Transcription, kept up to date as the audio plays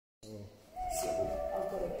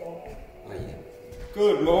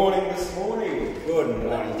Good morning this morning. Good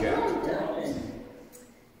morning, Jack.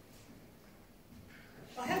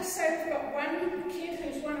 I have to say we've got one kid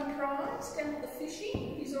who's won a prize down at the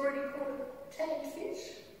fishing. He's already caught a tagged fish.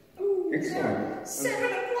 Ooh, excellent.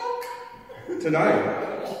 7 o'clock. Today?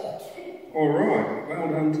 All right, well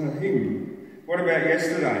done to him. What about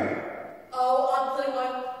yesterday?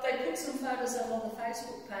 Oh, they put some photos up on the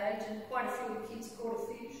Facebook page and quite a few of the kids caught a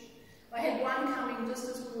fish. I had one coming just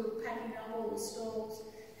as we were packing up all the stalls.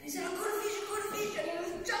 And he said, I caught a fish, and he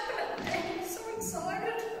was jumping up and down. He was so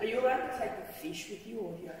excited. Are you allowed to take the fish with you,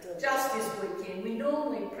 or do you have to? Just this weekend. We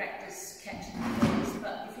normally practice catching fish,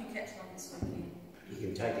 but if you catch one this weekend, you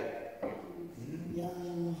can take it. Yeah.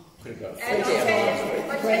 Could have got a and I tell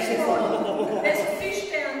you what, there's a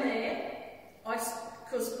fish down there.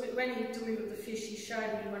 Because when he delivered the fish, he showed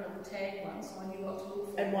me one of the tagged ones, so I knew what to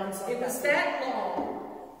look for. And one's like it was that long,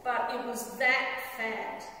 but it was that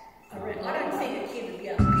fat. I don't think a kid would be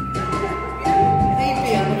able to pick it up. He'd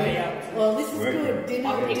be able to. Well, this is good.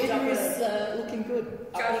 Dinner is looking good.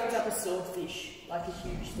 I picked up a swordfish, like a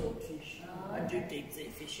huge swordfish. I do deep sea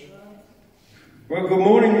fishing. Well, good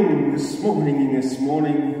morning. This morning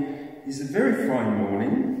is a very fine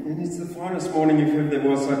morning, and it's the finest morning if ever there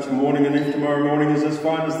was such a morning, and if tomorrow morning is as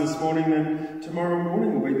fine as this morning, then tomorrow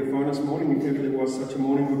morning will be the finest morning if ever there was such a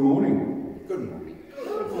morning. Good morning. Good morning.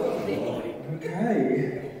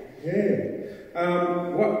 Okay. Yeah.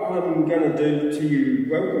 What I'm going to do to you,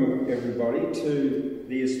 welcome everybody to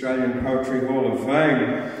the Australian Poetry Hall of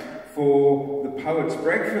Fame for the Poets'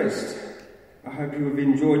 Breakfast. I hope you have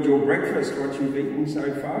enjoyed your breakfast, what you've eaten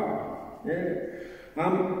so far. Yeah.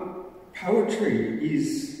 Poetry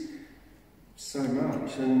is so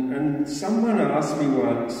much, and someone asked me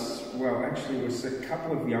once, well actually it was a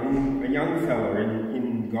young fella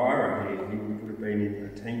in Guyra here, he would have been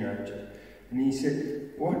a teenager, and he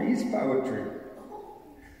said, what is poetry?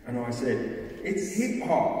 And I said, it's hip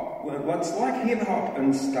hop. Well, it's like hip hop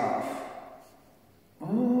and stuff.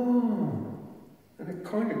 Oh, and it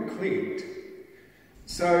kind of clicked.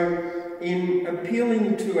 So, in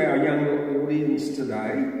appealing to our younger audience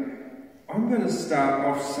today, I'm going to start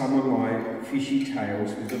off some of my fishy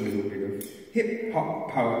tales with a little bit of hip hop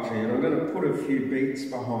poetry, and I'm going to put a few beats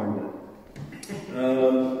behind it.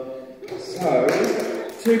 So,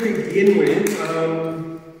 to begin with,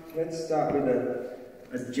 let's start with a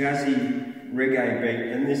jazzy reggae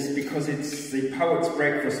beat, and this because it's the Poet's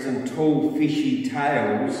Breakfast and tall fishy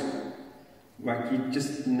tales. Like you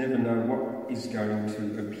just never know what is going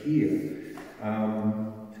to appear.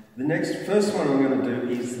 The first one I'm going to do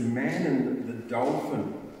is The Man and the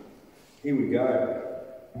Dolphin. Here we go.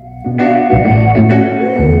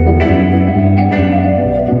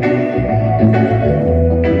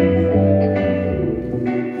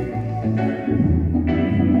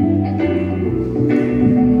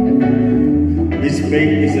 This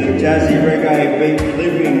beat is a jazzy reggae beat,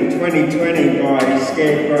 Living 2020 by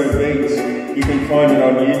Scarecrow Beats. You can find it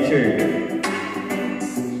on YouTube.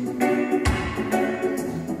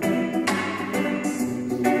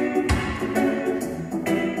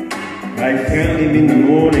 They found him in the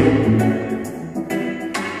morning.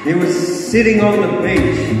 He was sitting on the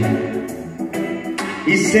beach.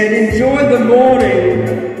 He said, enjoy the morning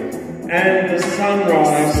and the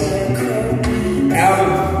sunrise out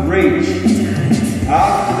of reach.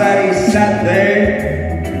 After that he sat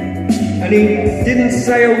there and he didn't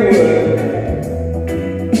say a word.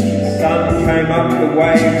 The sun came up, the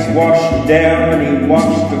waves washed down, and he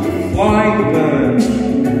watched the flying birds.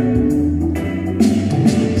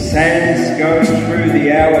 Sands go through the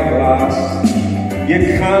hourglass. You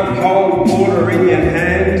can't hold water in your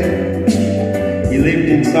hand. He lived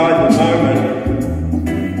inside the moment,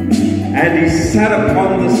 and he sat upon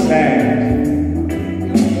the sand.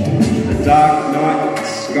 The dark night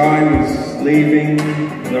sky was leaving,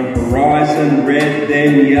 the horizon red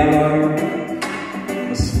then yellow.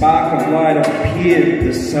 A spark of light appeared,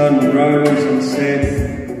 the sun rose and said,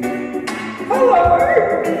 hello!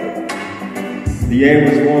 The air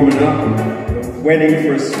was warming up, wetting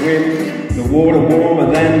for a swim, the water warmer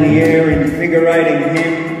than the air, invigorating him.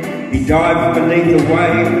 He dived beneath a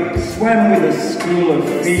wave, swam with a school of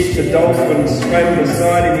fish, a dolphin swam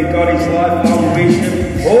beside him, he got his lifelong wish,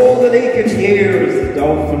 and all that he could hear as the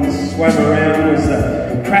dolphin swam around was the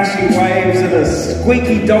crashing waves and a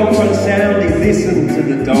squeaky dolphin sound. He listened to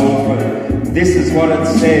the dolphin. This is what it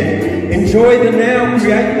said: enjoy the now,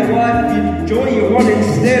 create the life you want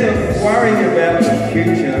instead of worrying about the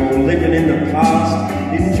future or living in the past.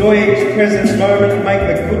 Enjoy each present moment, make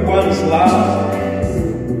the good ones laugh.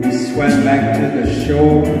 He swam back to the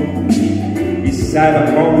shore. He sat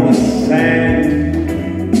upon the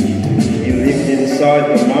sand. He lived inside inside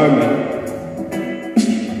the moment,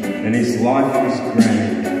 and his life was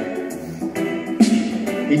grand.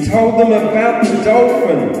 He told them about the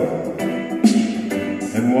dolphin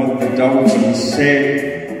and what the dolphin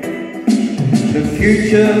said. The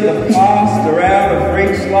future, the past are out of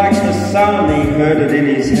reach like the sun, he heard it in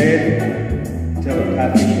his head,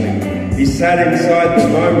 telepathically. He sat inside the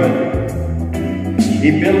moment.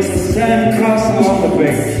 He built a sandcastle on the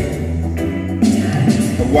beach.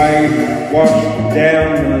 The wave washed it down,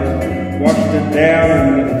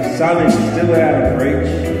 and the sun is still out of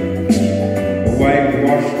reach. The wave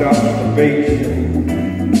washed up the beach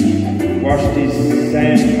and washed his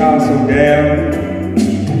sandcastle down.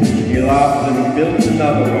 He laughed and built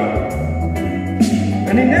another one.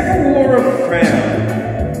 And he never wore a frown.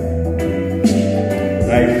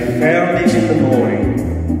 They found him in the morning,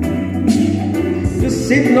 just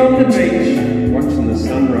sitting on the beach, watching the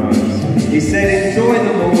sunrise. He said, enjoy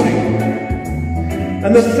the morning.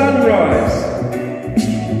 And the sunrise,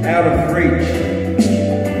 out of reach.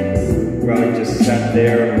 Well, he just sat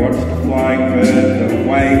there and watched the flying bird, the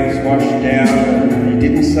waves washed down, and he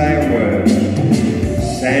didn't say a word.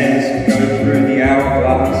 Sands go through the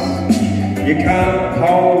hourglass. You can't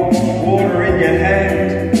hold water in your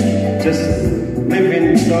hand. Just live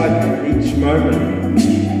inside each moment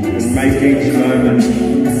and make each moment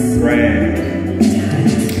grand.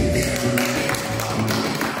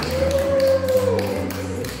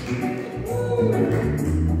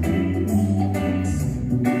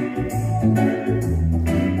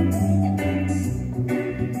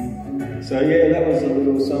 So yeah, that was a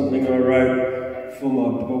little something I wrote for my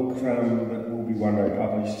book that will be one day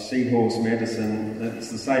published, Seahorse Medicine. It's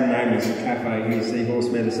the same name as the cafe here, Seahorse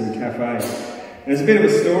Medicine Cafe. There's a bit of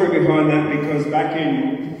a story behind that because back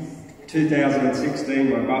in 2016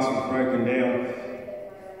 my bus was broken down.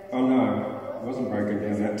 Oh no, it wasn't broken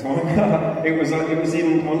down that time. it was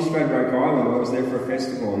in on Stradbroke Island. I was there for a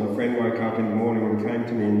festival and a friend woke up in the morning and came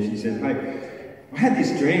to me and she said, hey, I had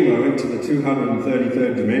this dream. I went to the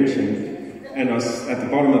 233rd dimension and I was at the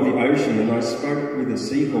bottom of the ocean and I spoke with a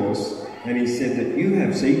seahorse and he said that you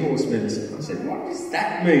have seahorse medicine. I said, what does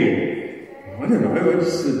that mean? I don't know,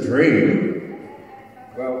 it's just a dream.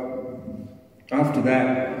 Well, after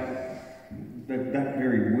that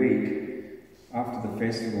very week, after the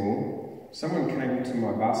festival, someone came to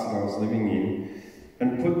my bus that I was living in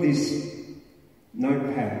and put this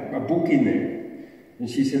notepad, a book in there. And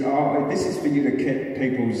she said, oh, this is for you to keep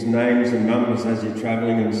people's names and numbers as you're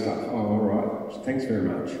travelling and stuff. Oh, all right, thanks very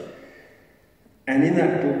much. And in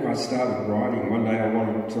that book I started writing. One day I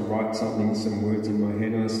wanted to write something, some words in my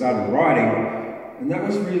head, and I started writing. And that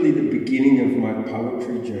was really the beginning of my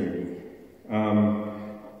poetry journey.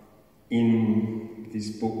 In this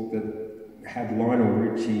book that had Lionel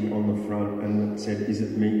Richie on the front and it said, is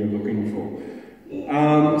it me you're looking for?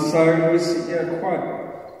 So it was quite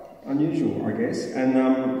unusual, I guess. And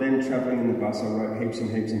then travelling in the bus, I wrote heaps and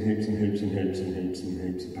heaps and heaps and heaps and heaps and heaps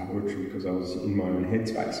and heaps of poetry because I was in my own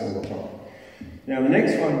headspace all the time. Now the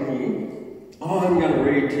next one here, I'm going to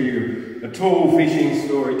read to you a tall fishing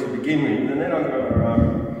story to begin with, and then I'm going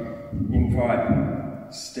to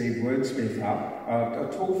invite Steve Wordsmith up. A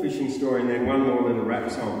tall fishing story and then one more little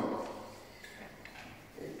rap song.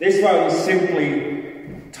 This one is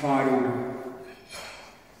simply titled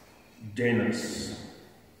Dennis.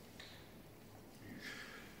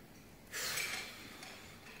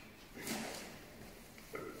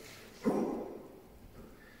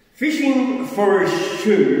 Fishing for a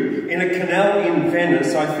shoe in a canal in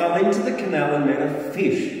Venice, I fell into the canal and met a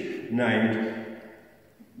fish named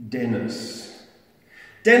Dennis.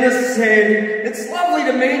 Dennis said, it's lovely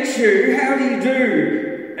to meet you, how do you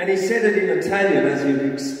do? And he said it in Italian, as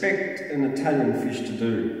you'd expect an Italian fish to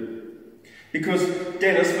do. Because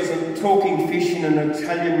Dennis was a talking fish in an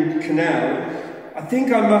Italian canal, I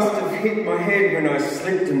think I must have hit my head when I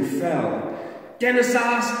slipped and fell. Dennis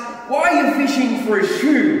asked, why are you fishing for a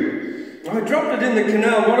shoe? I dropped it in the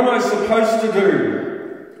canal, what am I supposed to do?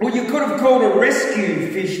 Well, you could have called a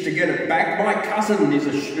rescue fish to get it back. My cousin is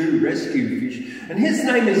a shoe rescue fish, and his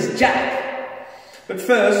name is Jack. But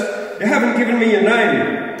first, you haven't given me your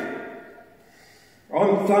name.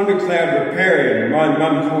 I'm Thundercloud Repairian, my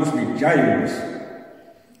mum calls me James.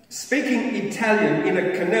 Speaking Italian in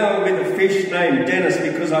a canal with a fish named Dennis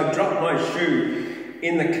because I dropped my shoe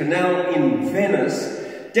in the canal in Venice,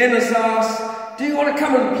 Dennis asked, do you want to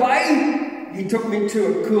come and play? He took me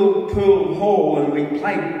to a cool pool hall and we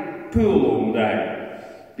played pool all day.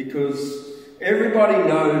 Because everybody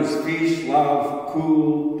knows fish love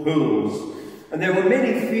cool pools. And there were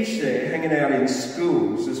many fish there hanging out in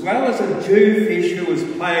schools, as well as a Jew fish who was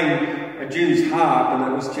playing a Jew's harp,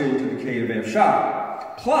 and it was tuned to the key of F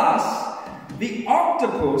sharp. Plus, the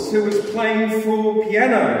octopus who was playing 4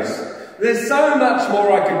 pianos. There's so much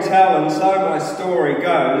more I could tell, and so my story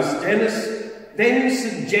goes. Dennis then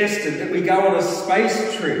suggested that we go on a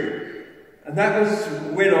space trip. And that was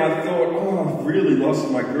when I thought, oh, I've really lost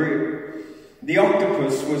my grip. The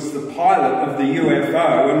octopus was the pilot of the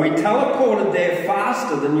UFO, and we teleported there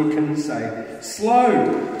faster than you can say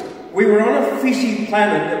slow. We were on a fishy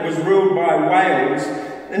planet that was ruled by whales,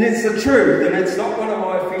 and it's the truth, and it's not one of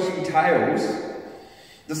my fishy tales.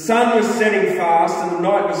 The sun was setting fast and the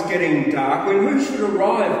night was getting dark when who should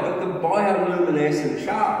arrive but the bioluminescent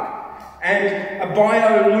shark and a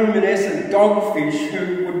bioluminescent dogfish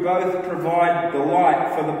who would both provide the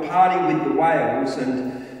light for the party with the whales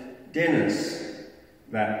and Dennis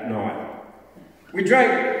that night. We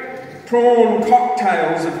drank prawn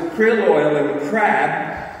cocktails of krill oil and crab.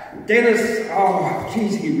 Dennis, oh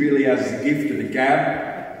geez, he really has the gift of the gab.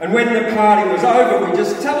 And when the party was over, we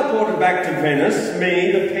just teleported back to Venice,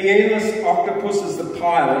 me, the pianist octopus as the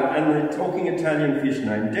pilot, and the talking Italian fish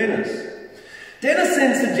named Dennis. Dennis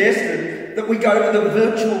then suggested that we go to the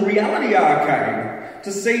virtual reality arcade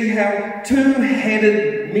to see how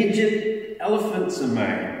 2-headed midget elephants are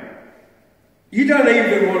made. You don't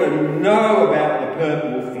even want to know about the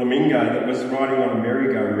purple flamingo that was riding on a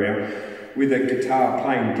merry-go-round with a guitar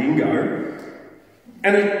playing dingo,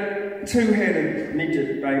 and a 2-headed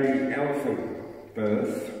midget baby elephant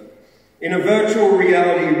birth. In a virtual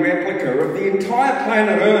reality replica of the entire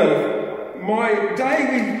planet Earth, my day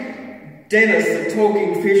with Dennis, the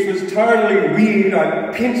talking fish, was totally weird.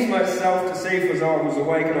 I pinched myself to see if I was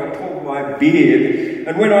awake and I pulled my beard.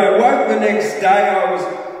 And when I awoke the next day, I was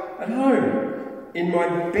at home, in my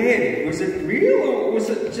bed. Was it real or was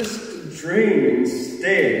it just a dream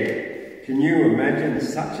instead? Can you imagine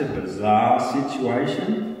such a bizarre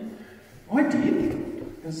situation? I did.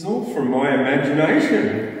 It's all from my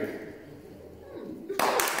imagination.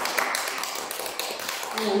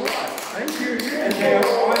 All right, thank you. And now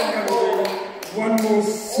I'm going to do one more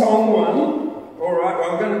song one. All right,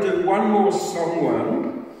 well, I'm going to do one more song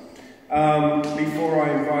one before I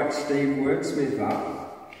invite Steve Wordsmith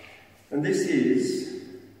up. And this is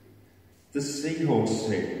the Seahorse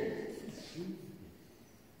Sing.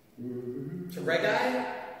 It's a reggae?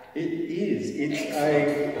 It is. It's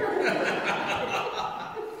a...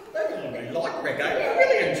 I don't really like reggae. I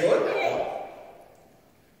really enjoyed that one.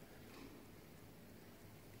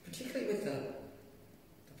 Particularly with the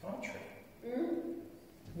pine tree. Mm.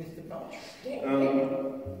 With the pine tree.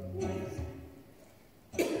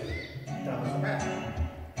 That was a rap.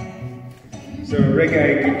 So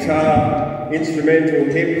reggae, guitar, instrumental,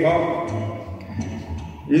 hip-hop,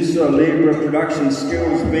 Uso Libre production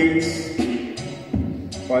skills beats,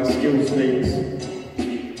 by Skills Beats.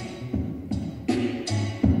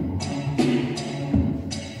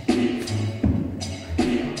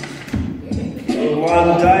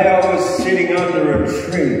 One day I was sitting under a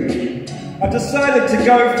tree. I decided to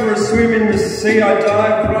go for a swim in the sea. I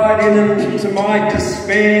dived right in and to my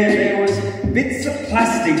despair there was bits of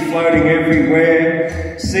plastic floating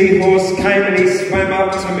everywhere. Seahorse came and he swam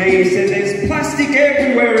up to me. He said, "There's plastic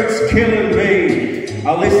everywhere, it's killing me."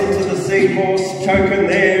 I listened to the seahorse choking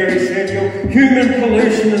there. He said, "Your human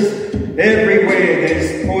pollution is everywhere.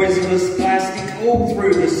 There's poisonous plastic all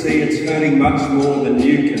through the sea. It's hurting much more than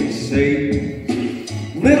you can see.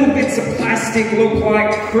 Little bits of plastic look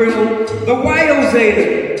like krill. The whales eat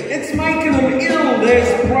it. It's making them ill.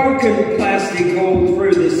 There's broken plastic all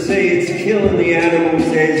through the sea. It's killing the animals.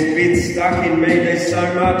 There's bits stuck in me. There's so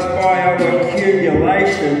much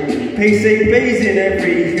bioaccumulation. PCBs in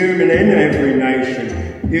every human in every nation.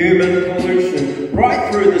 Human pollution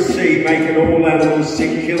right through the sea, making all animals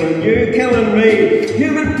sick, killing you, killing me.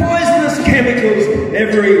 Human poisonous chemicals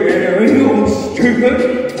everywhere. Are you all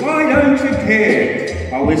stupid? Why don't you care?"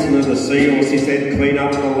 I listened to the seahorse. He said, "Clean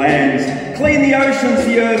up the lands, clean the oceans,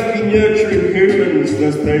 the earth, be nurturing humans."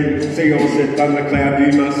 The seahorse said, "Thundercloud,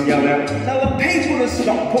 you must yell out. Tell the people to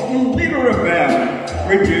stop putting litter about.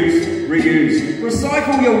 Reduce, reuse,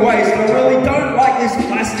 recycle your waste. I really don't like this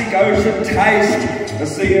plastic ocean taste." The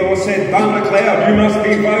seahorse said, "Thundercloud, you must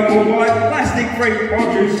be vocal, buy plastic-free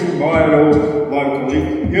produce and buy it all locally.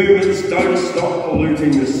 Humans, don't stop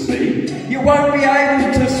polluting the sea. You won't be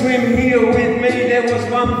able to swim here with me." There was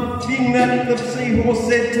one thing that the seahorse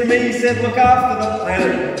said to me. He said, "Look after the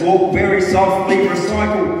planet, walk very softly,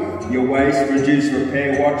 recycle your waste, reduce,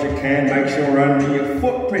 repair what you can, make sure only your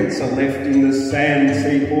footprints are left in the sand." The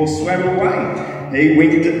seahorse swam away. he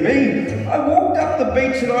winked at me. I walked up the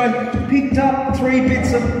beach and I picked up 3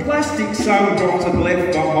 bits of plastic some dots had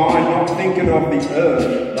left behind, not thinking of the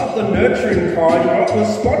earth, not the nurturing kind. I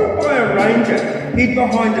was spotted by a ranger, hid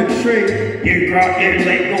behind a tree. You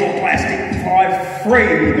let your plastic fly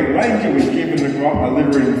free. The ranger was given a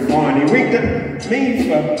littering fine. He winked at me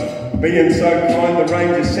for being so kind. The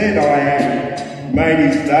ranger said I had made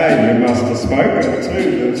his day. You must have spoken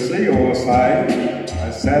to the seahorse, hey? I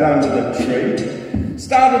sat under the tree,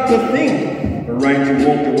 started to think. The ranger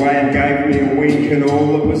walked away and gave me a wink, and all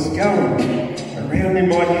that was going around in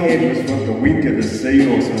my head was what the wink of the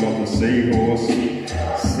seahorse and what the seahorse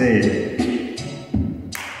said.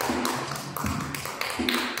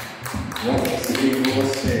 What the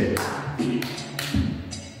seahorse said.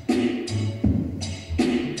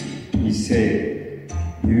 He said,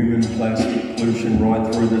 human plastic pollution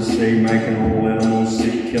right through the sea, making all animals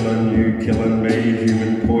sick, killing you, killing me,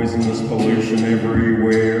 human poisonous pollution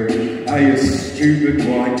everywhere. Are you stupid?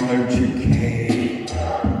 Why don't you care?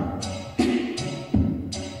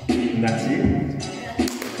 And that's it.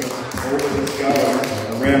 Because all that was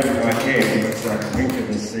going around in my head was that wink of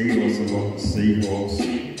the seahorse and what the seahorse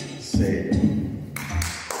said.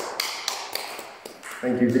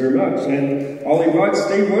 Thank you very much. And I'll invite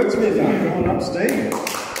Steve Wordsmith up. Come on up, Steve.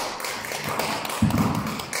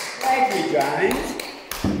 Thank you, James.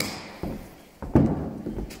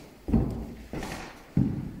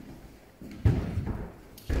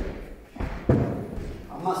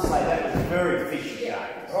 I must say that was very fishy,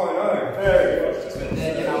 James. Oh, I know. Very good. But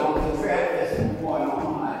then, you know, on the trout festival, why not,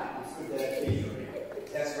 mate? It's good to have fish.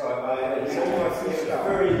 That's right, mate. It's You all know, my it's fish stuff.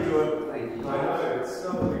 very enjoyable. Thank you. I know, it's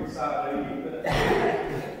still a big start eating, but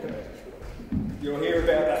you'll hear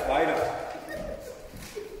about that later.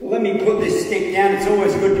 Well, let me put this stick down. It's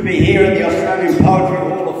always good to be here at the Australian Poetry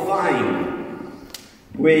Hall of Fame.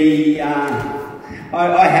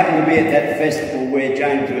 I happened to be at that festival where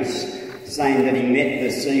James was saying that he met the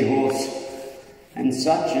seahorse and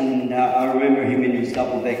such, and I remember him in his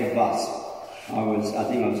double-decker bus. I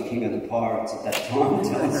think I was king of the pirates at that time,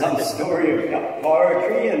 telling some story about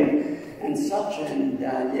poetry and such, and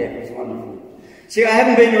yeah, it was wonderful. See, I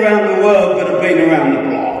haven't been around the world, but I've been around the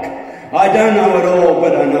block. I don't know it all,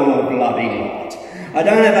 but I know a bloody lot. I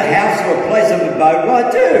don't have a house or a place on the boat. Well,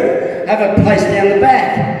 I do have a place down the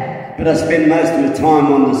back, but I spend most of the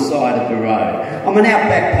time on the side of the road. I'm an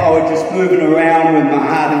outback poet just moving around with my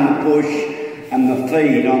heart in the bush and my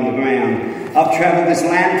feet on the ground. I've travelled this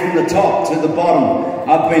land from the top to the bottom.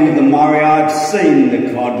 I've been to the Murray, I've seen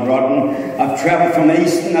the cod rotten. I've travelled from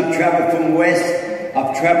east and I've travelled from west.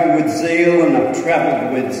 I've travelled with zeal and I've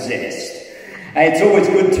travelled with zest. Hey, it's always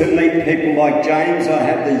good to meet people like James. I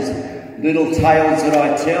have these little tales that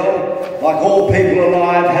I tell. Like all people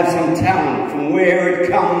alive have some talent. From where it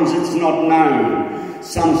comes, it's not known.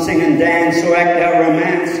 Some sing and dance or act out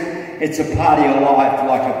romance. It's a party of life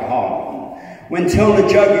like a poem. When telling a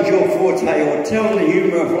joke is your forte, or telling the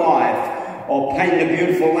humour of life, or painting a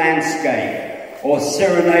beautiful landscape, or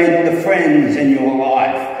serenading the friends in your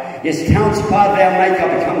life. Yes, talent's part of our makeup.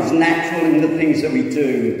 It comes natural in the things that we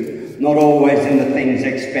do. Not always in the things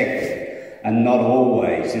expected, and not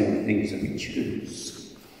always in the things that we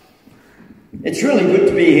choose. It's really good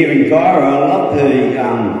to be here in Guyra. I love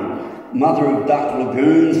the mother of duck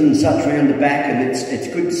lagoons and such around the back, and it's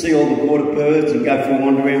good to see all the water birds and go for a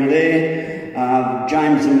wander around there.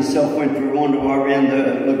 James and myself went for a wander around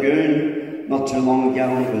the lagoon not too long ago,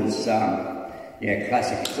 and it was, yeah,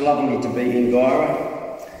 classic. It's lovely to be in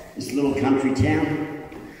Guyra, this little country town.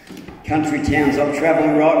 Country towns, I've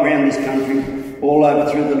travelled right around this country, all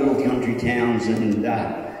over through the little country towns, and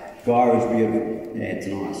Guyra's beautiful. Yeah, it's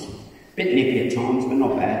nice. Bit nippy at times, but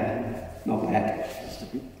not bad. Not bad.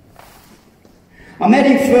 I met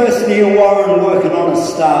him first near Warren working on a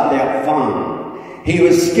starved-out farm. He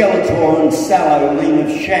was Skeletor and sallow, lean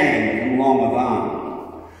of shank and long of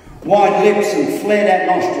arm. Wide lips and flared-out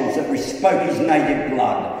nostrils that bespoke his native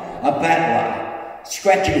blood. A battler,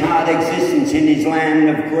 scratching hard existence in his land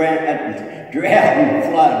of drought and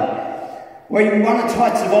flood. Well, he won a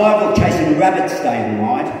tight survival chasing rabbits day and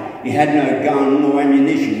night. He had no gun or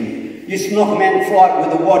ammunition. Used to knock him out in flight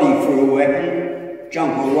with a waddy for a weapon.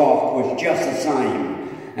 Jump or rock was just the same.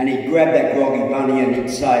 And he'd grab that groggy bunny and he'd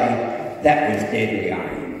say, that was deadly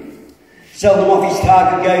aim. Seldom off his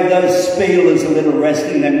target gave those spielers a little rest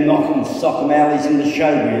in them knocking sock alleys in the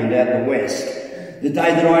showground out the west. The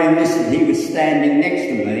day that I enlisted, he was standing next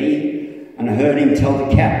to me, and I heard him tell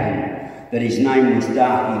the captain that his name was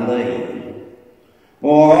Darky Lee.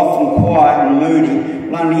 Or often quiet and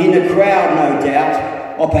moody, lonely in a crowd, no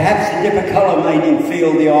doubt, or perhaps the dip of colour made him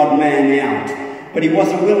feel the odd man out. but he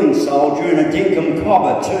was a willing soldier and a dinkum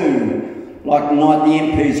cobber too, like the night the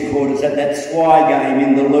MP's quarters at that swai game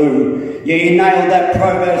in the loo. Yeah, he nailed that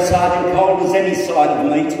provost sergeant cold as any side of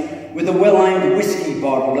meat, with a well-aimed whiskey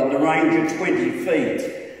bottle at the range of 20 feet.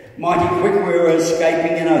 Mighty quick we were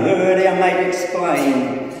escaping in a herd, our mate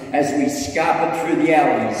explained, as we scarpered through the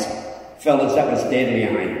alleys. Fellas, that was deadly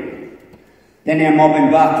aim. Then our mob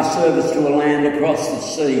embarked to service to a land across the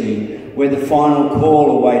sea, where the final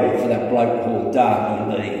call awaited for that bloke called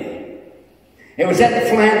Darky Lee. It was at the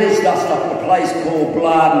Flanders dust-up at a place called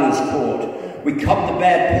Blardner's Court. We copped a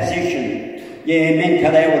bad position. Yeah, men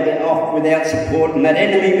cut off without support, and that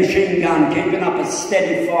enemy machine gun keeping up a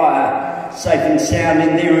steady fire, safe and sound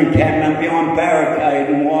in their encampment behind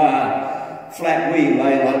barricade and wire. Flat we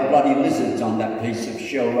lay like bloody lizards on that piece of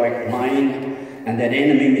shell-wrecked plain, and that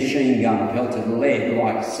enemy machine gun pelted lead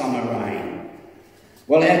like summer rain.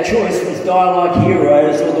 Well, our choice was die like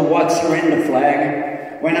heroes or the white surrender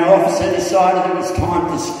flag. When our officer decided it was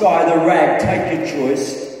time to sky the rag, take your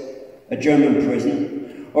choice, a German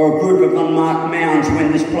prison, or a group of unmarked mounds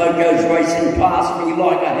when this bloke goes racing past me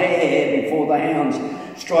like a hare before the hounds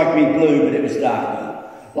strike me blue, but it was dark.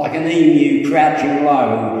 Like an emu crouching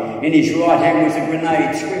low. In his right hand was a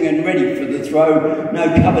grenade swinging ready for the throw. No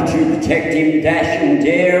cover to protect him, dashing,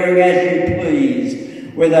 daring as you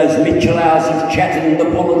please. Where those Mitchell hours of chatting, the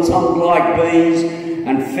bullets hummed like bees,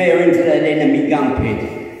 and fair into that enemy gun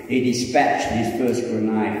pit, he dispatched his first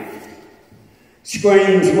grenade.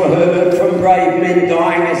 Screams were heard from brave men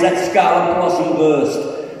dying as that scarlet blossom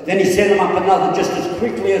burst. Then he sent them up another just as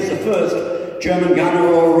quickly as the first, German gunner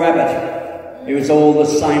or rabbit. It was all the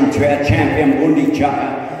same to our champion Bundy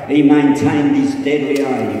Chucker. He maintained his deadly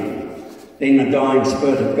aim. Then a dying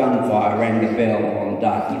spurt of gunfire rang the bell on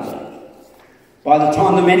Darky Lee. By the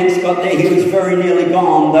time the medics got there, he was very nearly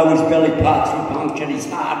gone, though his belly parts were punctured, his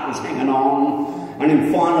heart was hanging on. And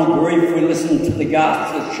in final grief, we listened to the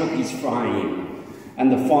gasps that shook his frame.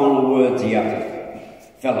 And the final words he uttered,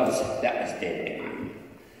 fellas, that was deadly aim.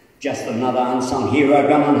 Just another unsung hero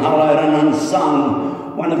gone unhallowed and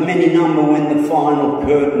unsung, one of many number when the final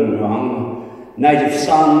curtain rung. Native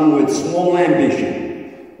son with small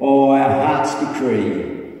ambition, or our heart's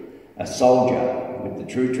decree, a soldier with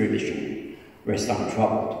the true tradition, rest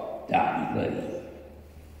untroubled, Darky Lee.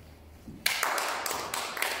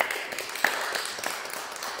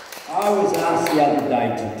 I was asked the other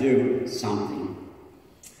day to do something.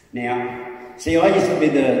 Now, see, I used to be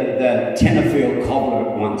the Tennerfield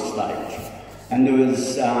cobbler at one stage, and there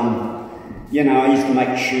was, you know, I used to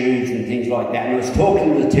make shoes and things like that, and I was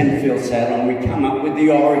talking to the Tennerfield saddle, and we come up with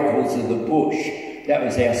the oracles of the bush. That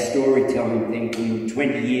was our storytelling thing from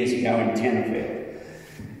 20 years ago in Tennerfield.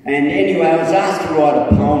 And anyway, I was asked to write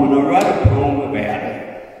a poem, and I wrote a poem about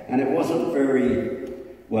it, and it wasn't very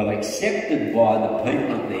well accepted by the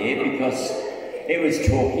people there because it was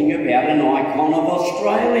talking about an icon of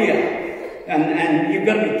Australia. And you've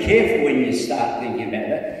got to be careful when you start thinking about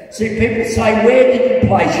it. See, people say, where did a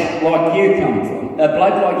place like you come from? A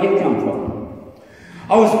bloke like you come from?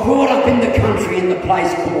 I was brought up in the country in the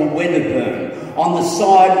place called Wedderburn, on the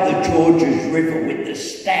side of the Georges River with the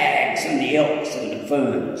stags and the elks and the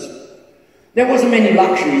ferns. There wasn't many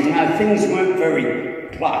luxuries, no, things weren't very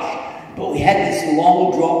plush, but we had this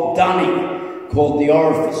long drop dunny called the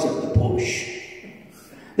orifice of the bush.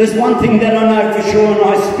 There's one thing that I know for sure, and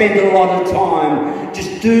I spent a lot of time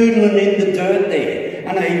just doodling in the dirt there,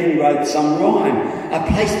 and I even wrote some rhyme, a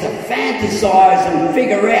place to fantasise and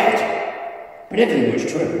figure out. But everything was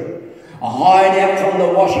true. A hideout from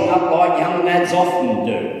the washing up like young lads often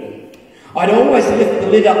do. I'd always lift the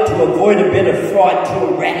lid up to avoid a bit of fright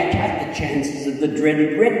to eradicate the chances of the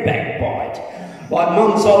dreaded redback bite. Like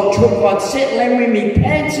mum's old chook, I'd settle in with me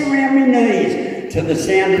pants around my knees to the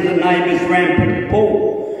sound of the neighbour's rampant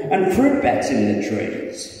bull and fruit bats in the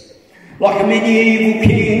trees. Like a medieval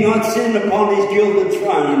king, I'd sit upon his gilded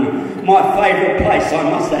throne, my favourite place, I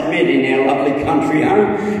must admit, in our lovely country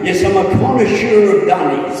home. Yes, I'm a connoisseur of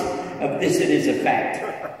dunnies, of this it is a fact.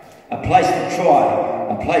 A place to try,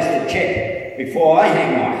 a place to check, before I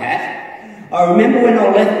hang my hat. I remember when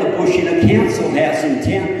I left the bush in a council house in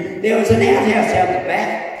town, there was an outhouse out the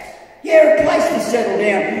back. Yeah, a place to settle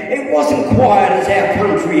down. It wasn't quiet as our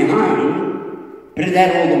country home, but it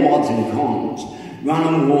had all the mods and cons.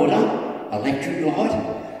 Running water, electric light,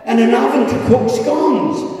 and an oven to cook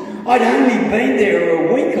scones. I'd only been there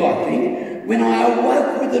a week, I think, when I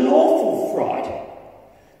awoke with an awful fright.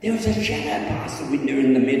 There was a shadow past the window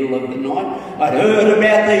in the middle of the night. I'd heard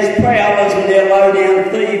about these prowlers and their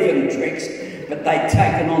low-down thieving tricks, but they'd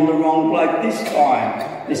taken on the wrong bloke this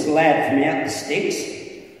time, this lad from out the sticks.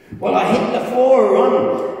 Well, I hit the floor a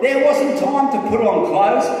run. There wasn't time to put on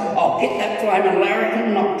clothes. I'll get that flaming larrikin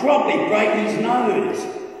and I'll probably break his nose.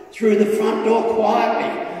 Through the front door quietly,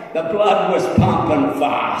 the blood was pumping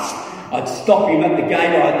fast. I'd stop him at the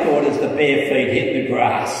gate, I thought, as the bare feet hit the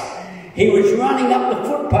grass. He was running up the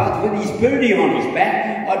footpath with his booty on his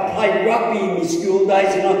back. I'd played rugby in my school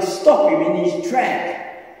days and I'd stop him in his track.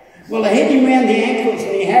 Well, I hit him round the ankles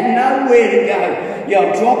and he had nowhere to go.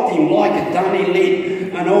 Yeah, I dropped him like a dunny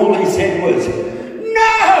lid and all he said was,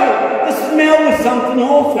 "No!" The smell was something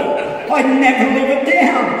awful. I'd never live it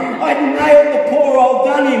down. I'd nailed the poor old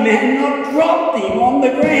dunny man and I'd dropped him on the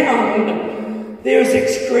ground. There was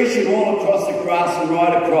excretion all across the grass and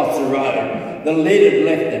right across the road. The lid had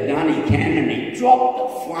left the dunny can and he dropped the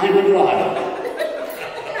flaming load.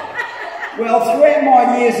 Well, throughout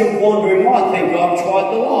my years of wandering, I think I've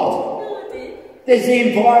tried the lot. There's the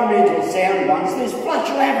environmental sound ones, there's flush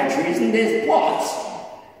lavatories and there's plots.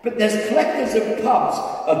 But there's collectors of pubs,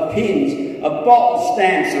 of pins, of bottle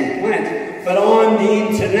stamps and plants. But I'm the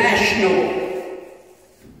international,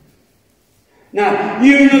 no,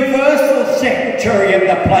 universal secretary of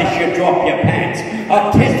the place you drop your pants.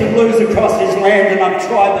 I've tested lures across this land and I've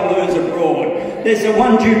tried the lures abroad. There's the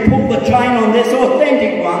ones you pull the chain on, there's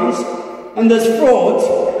authentic ones, and there's frauds.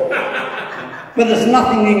 But there's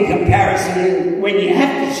nothing in comparison when you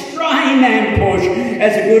have to strain and push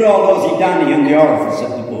as a good old Aussie dunny in the orifice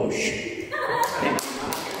of the bush.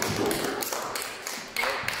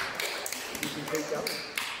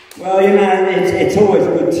 Well, you know, it's always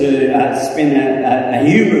good to spin a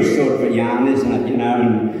humorous sort of a yarn, isn't it? You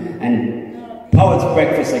know, and Poets'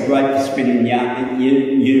 Breakfast are great for spinning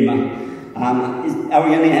humour. Are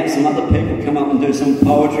we going to have some other people come up and do some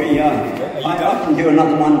poetry? I can do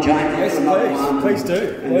another one, James. Yes, please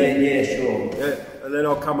do. And then, yeah, sure. Yeah, and then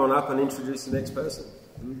I'll come on up and introduce the next person.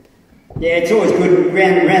 Yeah, it's always good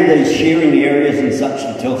around these shearing areas and such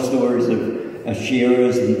to tell stories of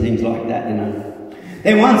shearers and things like that, you know.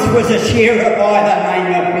 There once was a shearer by the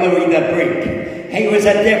name of Bluey the Brink. He was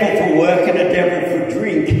a devil for work and a devil for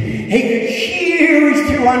drink. He could shear his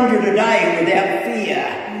 200 a day without fear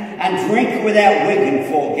and drink without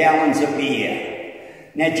wigging 4 gallons of beer.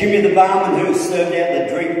 Now Jimmy the barman who served out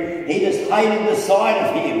the drink, he just hated the sight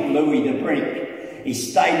of him, Bluey the Brink. He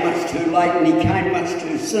stayed much too late and he came much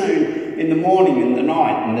too soon, in the morning and the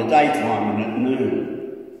night, in the daytime and at noon.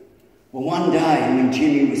 Well, one day when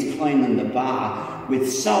Jimmy was cleaning the bar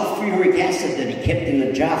with sulphuric acid that he kept in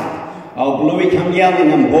a jar, old Bluey come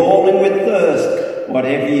yelling and bawling with thirst.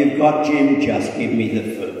 Whatever you've got, Jim, just give me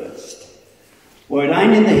the first. Well, it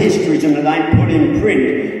ain't in the histories and it ain't put in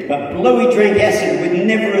print, but Bluey drank acid with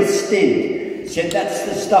never a stint. Said that's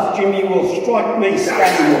the stuff, Jimmy, will strike me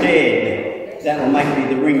staying dead. That'll make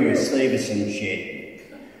me the ring with Svenson shed.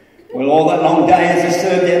 Well, all that long day as he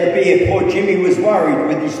served out the beer, poor Jimmy was worried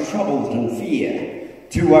with his troubles and fear.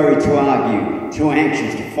 Too worried to argue, too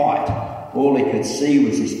anxious to fight. All he could see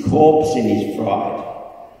was his corpse in his fright.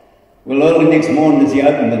 Well, early next morning as he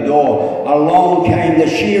opened the door, along came the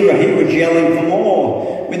shearer, he was yelling for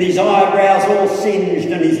more, with his eyebrows all singed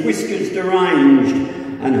and his whiskers deranged,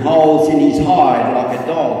 and holes in his hide like a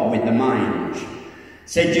dog with the mange.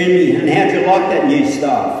 Said Jimmy, and how'd you like that new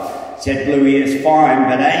stuff? Said Bluey, it's fine,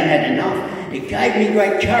 but I ain't had enough. It gave me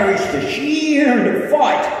great courage to shear and to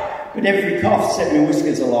fight, but every cough set me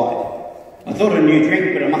whiskers alight. I thought a new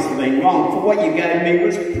drink, but I must have been wrong, for what you gave me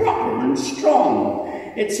was proper and strong.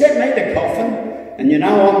 It set me to coughing, and you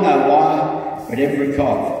know I'm no liar, but every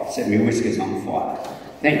cough set me whiskers on fire.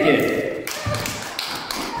 Thank you.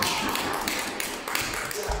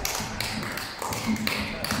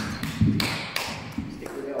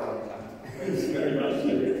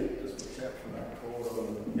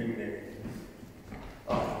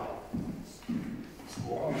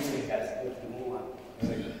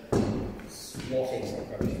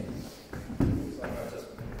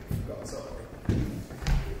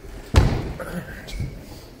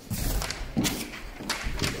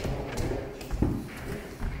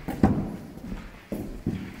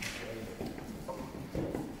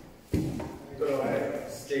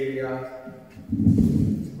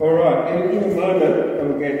 All right, in a moment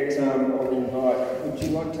I'll get on invite. Would you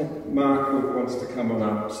like to, Mark who wants to come on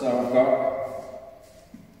up? So I've got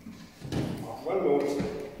one more.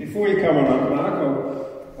 Before you come on up, Mark,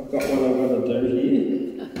 I've got one I'm going to do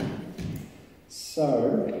here. So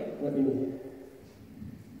let me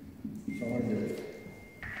find it.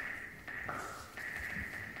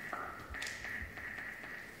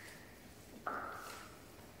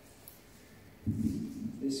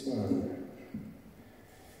 This one.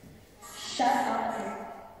 Shut up.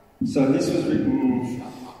 So this was written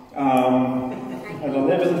at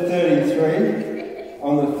 11:33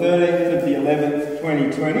 on the 13th of the 11th,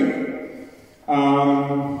 2020,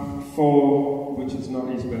 which is not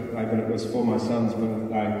his birthday, but it was for my son's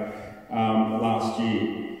birthday last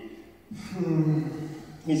year.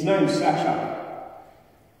 His name's Sasha,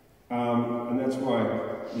 and that's why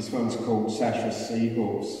this one's called Sasha's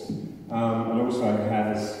Seahorse. It also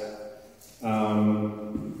has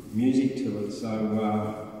music to it, so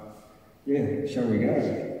yeah, shall we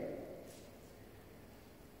go?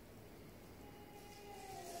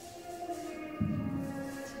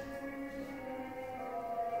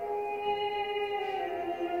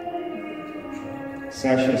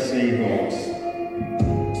 Sasha Seahorse.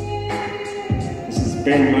 This is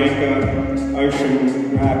Ben Maker, ocean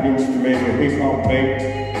rap instrumental hip hop beat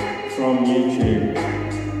from YouTube.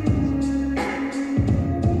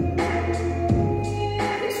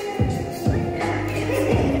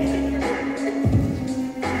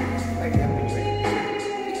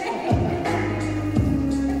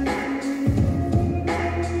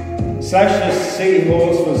 Sasha's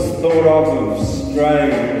seahorse was thought of as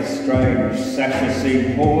strange. Sasha's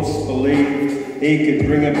seahorse believed he could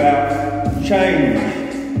bring about change.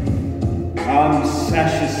 I'm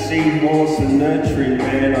Sasha's seahorse, a nurturing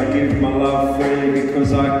man. I give my love freely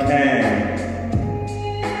because I can.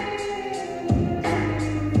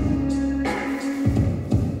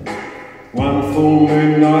 One full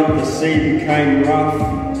moon night, the sea became rough.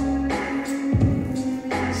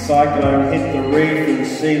 Cyclone hit the reef and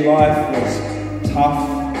sea life was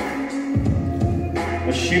tough.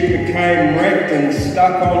 The ship became wrecked and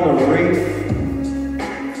stuck on the reef.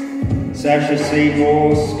 Sasha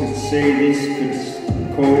Seahorse could see this could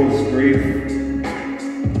cause grief.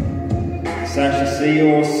 Sasha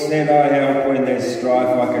Seahorse said, I help when there's strife,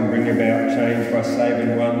 I can bring about change by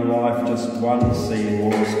saving one life. Just one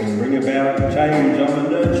seahorse can bring about change. I'm a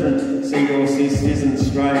nurturing seahorse, this isn't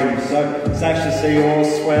strange. So Sasha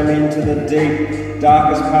Seahorse swam into the deep,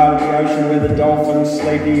 darkest part of the ocean where the dolphins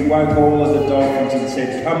sleep. He woke all of the dolphins and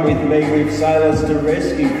said, come with me, we've sailors to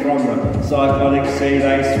rescue from the cyclonic sea.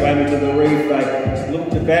 They swam to the reef, they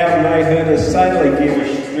looked about and they heard a sailor give a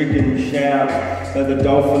stricken shout. So the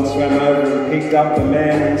dolphin swam over and picked up the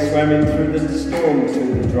man and swam him through the storm to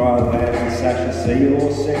the dry land. And Sasha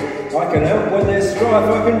Seahorse said, I can help when there's strife,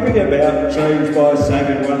 I can bring about change by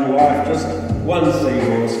saving one life. Just one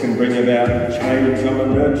seahorse can bring about change. I'm a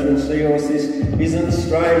nurturing seahorse, this isn't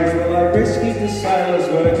strange. Well, I rescued the sailors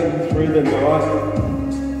working through the night.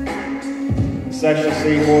 Sasha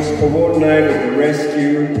Seahorse coordinated the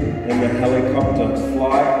rescue and the helicopter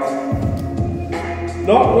flight.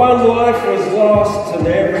 Not one life was lost and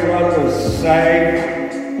everyone was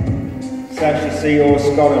saved. Sasha Seahorse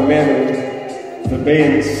got a medal for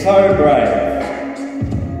being so brave.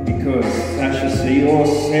 Because Sasha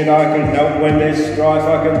Seahorse said, I can help when there's strife,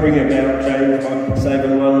 I can bring about change by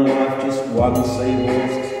saving one life. Just one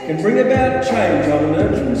seahorse can bring about change. I'm a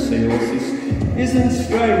nurturing seahorse, this isn't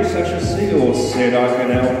strange. Sasha Seahorse said, I can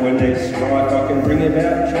help when there's strife, I can bring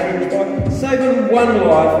about change by saving one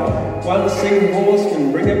life. One seahorse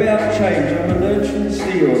can bring about change. I'm a nurturing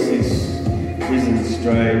seahorse, this isn't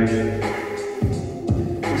strange.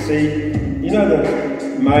 You see, you know the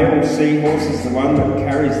male seahorse is the one that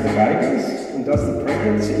carries the babies and does the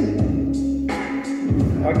pregnancy.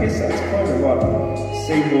 I guess that's kind of what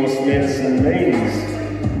seahorse medicine means.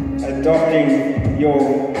 Adopting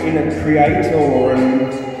your inner creator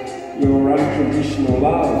and your unconditional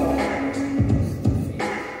love.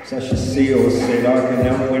 Sasha Seahorse said, I can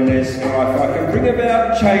help when there's strife. I can bring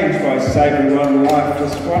about change by saving one life.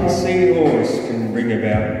 Just one seahorse can bring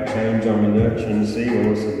about change. I'm a nurturing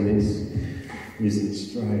seahorse and this isn't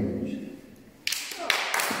strange.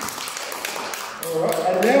 Alright,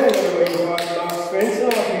 and now we're going to invite Mark Svenson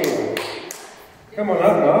up here. Come on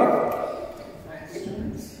up, Mark.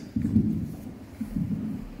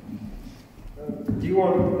 Do you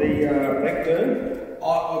want the lectern? I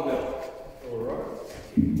will. Alright.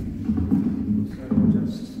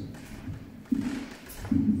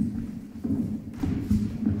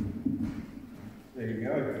 There you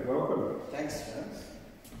go. Welcome. Thanks, Spence.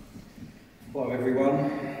 Hello, everyone.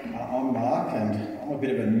 I'm Mark, and I'm a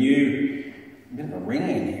bit of a ring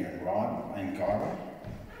in here in Guyra.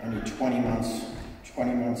 Only 20 months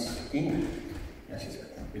in,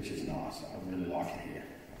 which is nice. I really like it here.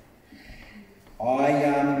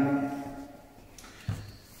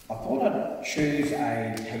 I thought I'd choose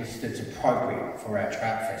a piece that's appropriate for our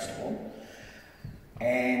Trout Festival,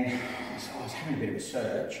 and so I was having a bit of a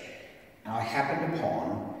search, and I happened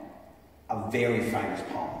upon a very famous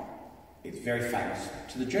poem. It's very famous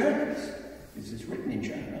to the Germans. This is written in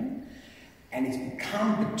German, and it's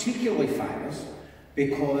become particularly famous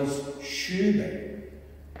because Schubert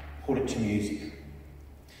put it to music.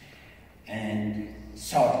 And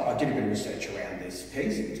so I did a bit of research around this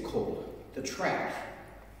piece. It's called The Trout.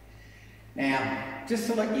 Now, just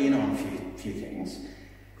to let you in on a few things,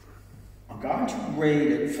 I'm going to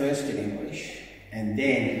read it first in English and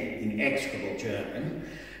then in execrable German,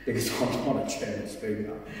 because I'm not a German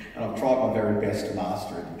speaker, and I've tried my very best to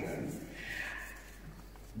master it in German.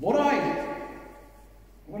 What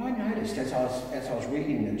I noticed as I was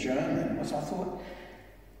reading the German was I thought,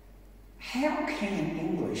 how can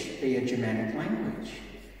English be a Germanic language?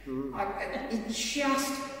 It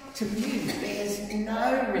just, to me, bears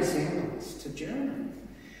no resemblance to German,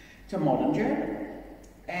 to modern German.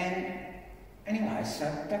 And anyway,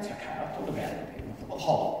 so that's okay. I thought about it a bit. I thought, well,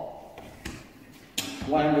 hold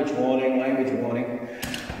on. Language warning.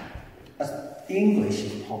 English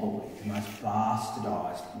is probably the most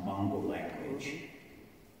bastardised Mongol language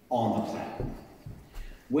on the planet.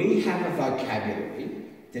 We have a vocabulary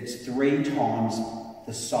that's 3 times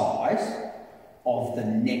the size of the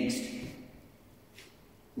next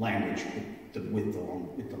language with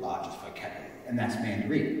the largest vocabulary, and that's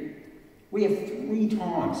Mandarin. We have 3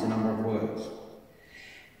 times the number of words.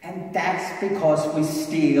 And that's because we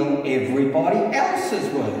steal everybody else's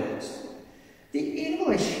words. The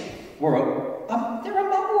English they're a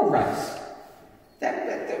Mongol race.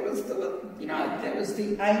 There was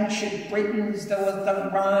the ancient Britons, there was the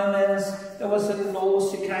Romans, there was the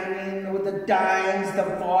Norse who came in, there were the Danes, the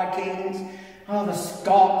Vikings, the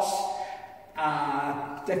Scots,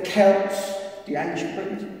 the Celts, the ancient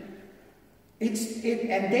Britons.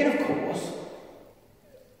 And then, of course,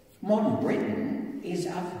 modern Britain is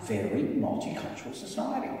a very multicultural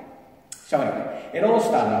society. So anyway, it all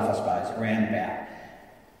started off, I suppose, around about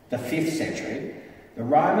the 5th century. The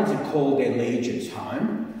Romans had called their legions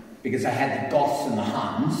home because they had the Goths and the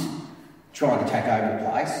Huns trying to take over the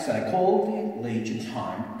place. So they called their legions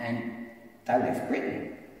home and they left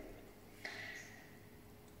Britain.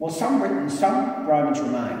 Well, some Romans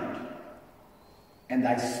remained, and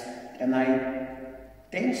they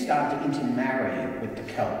then started to intermarry with the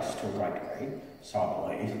Celts to a great degree, so I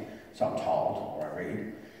believe, so I'm told, or I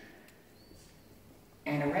read.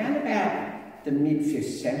 And around about the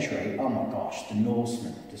mid-5th century, oh my gosh, the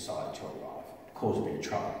Norsemen decided to arrive, cause a bit of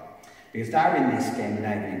trouble. Because they were in the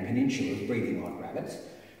Scandinavian peninsulas breeding like rabbits,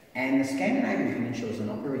 and the Scandinavian peninsulas are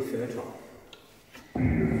not very fertile.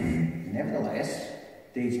 Nevertheless,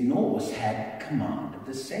 these Norse had command of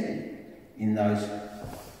the sea in those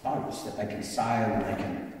boats that they can sail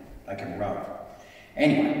and they can row.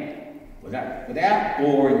 Anyway, without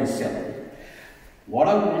boring the silly, what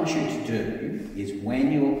I want you to do is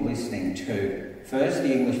when you're listening to first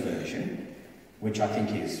the English version, which I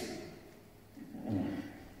think is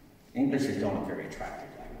English is not a very attractive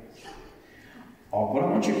language. What I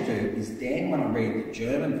want you to do is then when I read the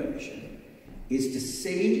German version is to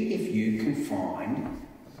see if you can find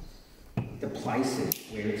the places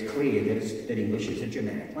where it's clear that English is a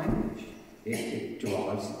Germanic language. It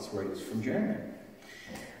derives its roots from German.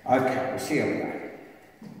 Okay, we'll see how we go.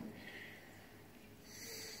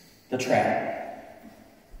 The Trout.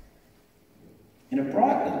 In a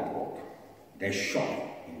bright little brook, there shot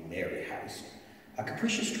in merry haste a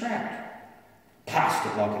capricious trout, passed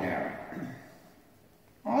it like an arrow.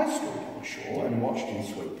 I stood on the shore and watched in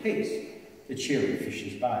sweet peace the cheery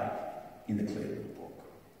fishes bathe in the clear little brook.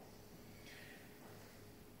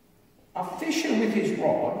 A fisher with his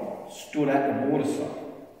rod stood at the waterside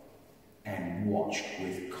and watched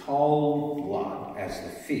with cold blood as the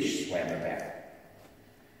fish swam about.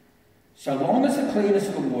 So long as the clearness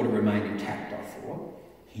of the water remained intact, I thought,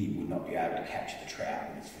 he would not be able to catch the trout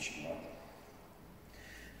with his fishing rod.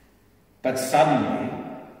 But suddenly,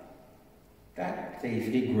 that thief,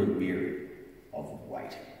 he grew weary of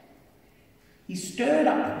waiting. He stirred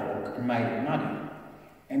up the brook and made it muddy,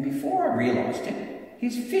 and before I realised it,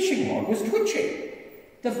 his fishing rod was twitching.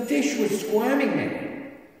 The fish was squirming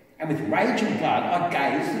there, and with rage and blood, I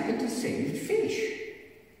gazed at the deceived fish.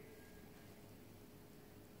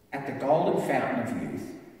 At the golden fountain of youth,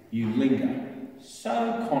 you linger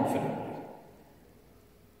so confidently.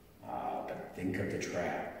 But think of the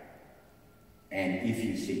trout, and if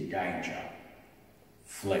you see danger,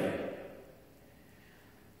 flee.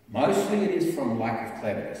 Mostly it is from lack of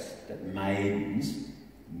cleverness that maidens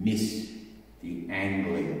miss the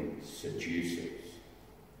angling seducers.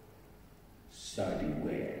 So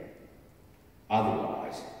beware,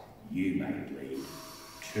 otherwise you may bleed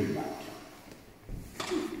too late.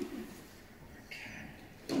 Okay.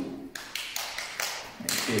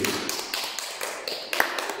 Thank you.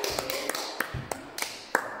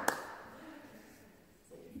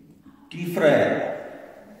 Dear Frère,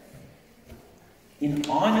 In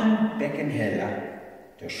einem Becken heller,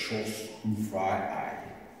 der Schoss frei ei,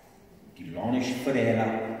 die lonnische Verräder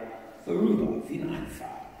vorüber wie ein Pfeil.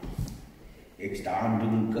 Ik sta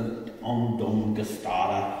aan de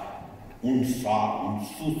gestade und sah und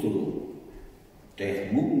Susuru,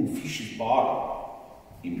 der mutten Fisches baden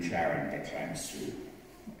im klaren Becklein zu.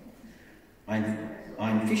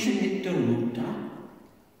 Ein Fischer mit der Rute,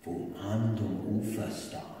 wo an dem Ufer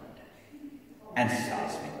stand, und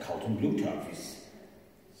saß mit kaltem Blut auf,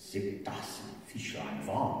 sich das Fischlein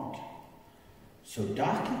warnt. So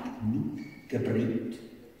da ich nicht gebringt,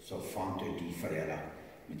 so fand die Verräter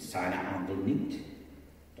mit seiner Angel nicht,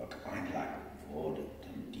 doch einleiten wurde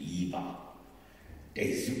dem Dieber. Der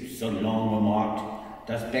sucht so lange macht,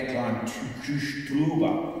 das Becklein tückisch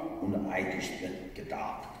drüber und eigentlich wird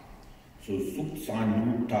gedacht. So sucht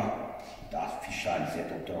sein Mutter das Fischlein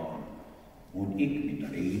settelt an und ich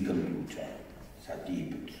mit Regenmutter seit die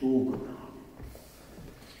betrogen haben.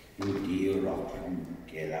 Nur die Rocken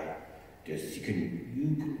Keller, der sicken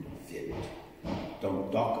Jugend wird,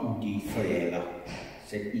 dann docken die Verräter,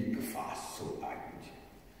 sind ich gefasst so eigentlich.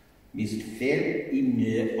 Mist fällt ihm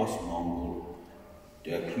mir aus Mangel,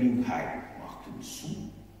 der Klugheit macht ihn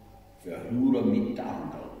zu, verhure mit der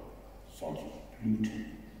Angel, sonst bluten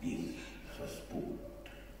ich das Boot.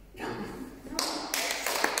 Yeah.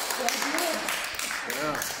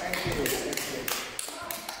 Thank you.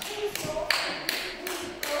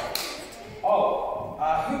 Oh,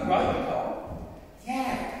 who wrote the poem?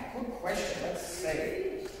 Yeah, good question. Let's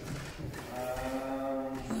see.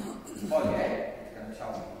 Oh yeah, it's going to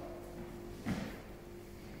tell me.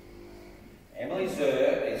 Emily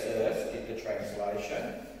Zers did the translation.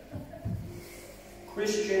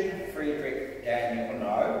 Christian Friedrich Daniel,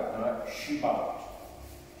 no, Schubert,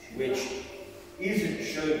 which isn't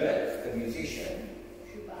Schubert, the musician,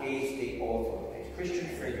 he's the author. It's Christian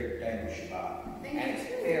Friedrich Daniel Schubert. And it's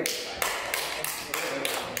very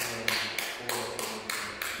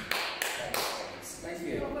Thank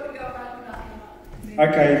you.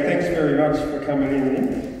 Okay, thanks very much for coming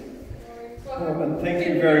in. Oh, and thank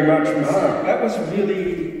you very much, Mark. That was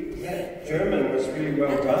really, German was really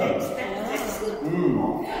well done.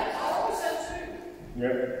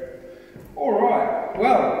 Yeah. All right.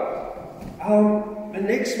 Well, the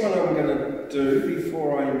next one I'm going to do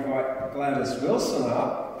before I invite Gladys Wilson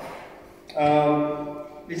up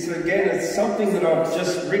is again, it's something that I've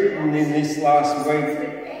just written in this last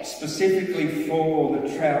week specifically for the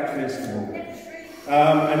Trout Festival.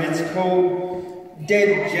 And it's called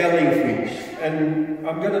Dead Jellyfish. And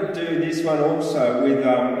I'm going to do this one also with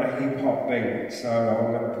a hip-hop beat. So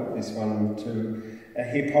I'm going to put this one to a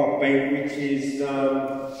hip-hop beat, which is,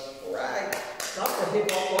 right, not the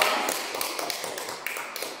hip-hop one.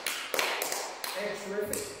 That's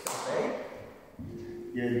terrific. Okay.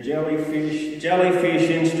 Yeah, Jellyfish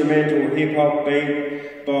instrumental hip-hop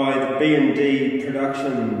beat by the B&D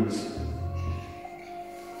Productions.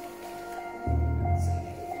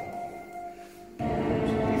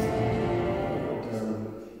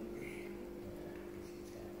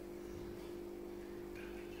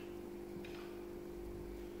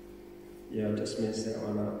 Yeah, I just messed that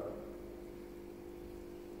one up.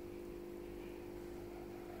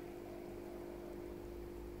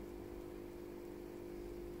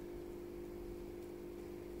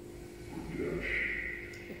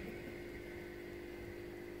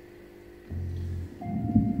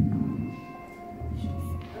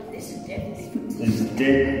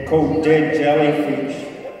 It's called Dead Jellyfish.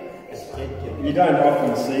 You don't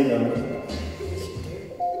often see them.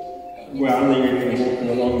 Well, only if you're walking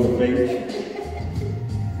along the beach.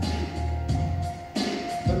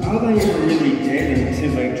 But are they ever really dead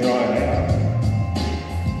until they dry out?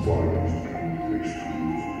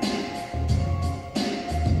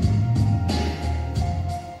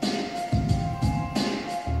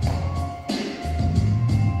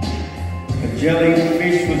 A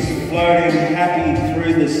jellyfish was floating happy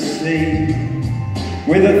through the sea,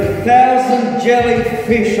 with 1,000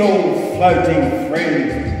 jellyfish all floating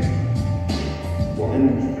free.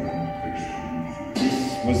 And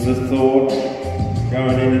this was the thought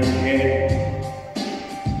going in its head.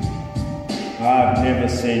 I've never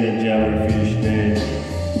seen a jellyfish dead.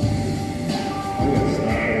 I'm going to start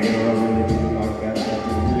there. I really didn't like that. I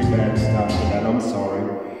did really bad stuff with that. I'm sorry.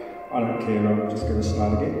 I don't care. I'm just going to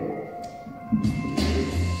start again.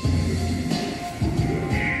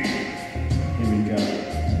 Here we go.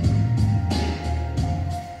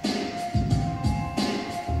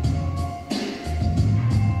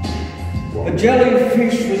 A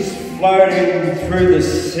jellyfish was floating through the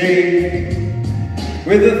sea,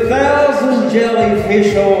 with 1,000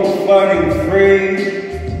 jellyfish all floating free.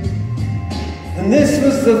 And And this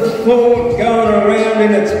was the thought going around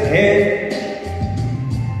in its head.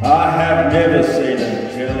 I have never seen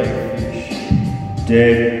a jellyfish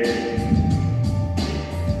dead.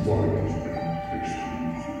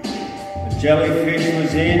 The jellyfish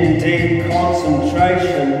was in deep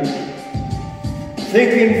concentration,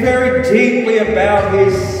 thinking very deeply about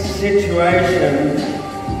his situation.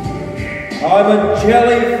 I'm a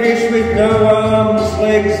jellyfish with no arms,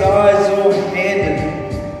 legs, eyes or head.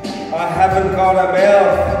 I haven't got a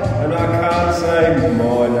mouth and I can't say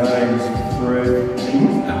my name's Fred.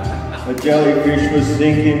 The jellyfish was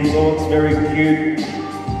thinking thoughts very cute.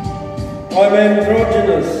 I'm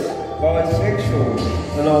androgynous, bisexual,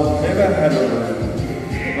 and I've never had a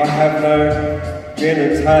man. I have no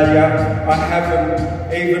genitalia, I haven't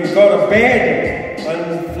even got a bed.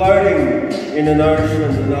 I'm floating in an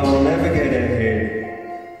ocean and I'll never get ahead.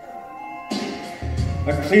 A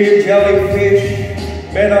clear jellyfish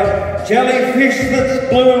met a jellyfish that's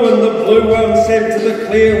blue, and the blue one said to the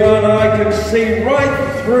clear one, I can see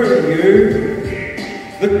right through you.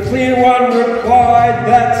 The clear one replied,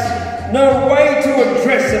 that's no way to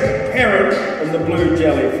address a parent. And the blue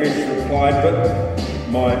jellyfish replied, but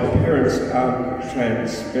my parents aren't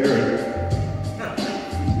transparent.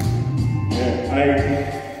 A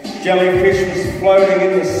jellyfish was floating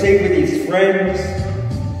in the sea with his friends.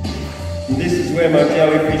 And this is where my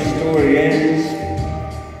jellyfish story ends.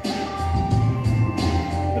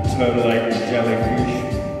 The turtle ate the jellyfish.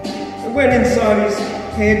 It went inside his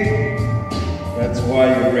head. That's why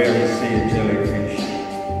you rarely see a jellyfish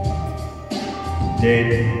dead.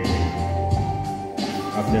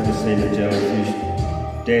 I've never seen a jellyfish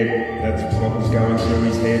dead. That's what was going through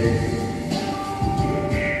his head.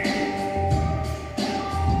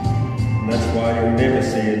 And that's why you'll never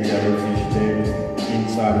see a jellyfish dead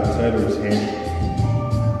inside a turtle's head.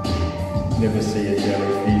 Never see a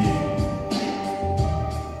jellyfish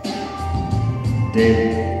dead.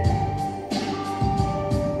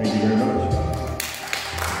 Thank you very much.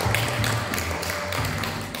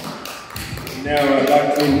 Now I'd like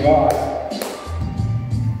to invite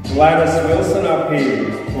Gladys Svenson up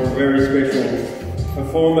here for a very special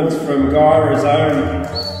performance from Guyra's own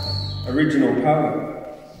original poem.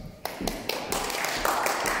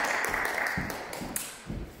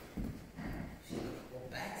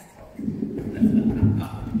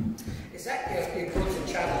 Is that your goods and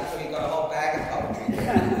trouble so you've got a whole bag of poetry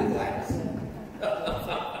there?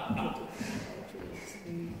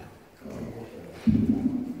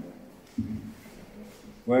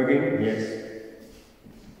 Working? Yes.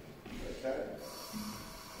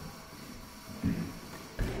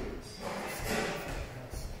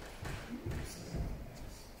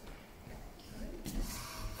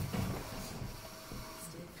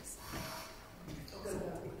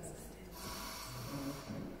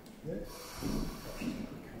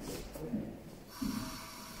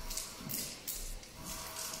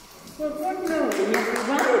 Well, good morning,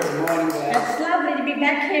 everyone. Good morning, Gladys. It's lovely to be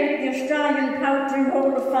back here at the Australian Poetry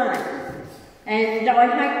Hall of Fame. And I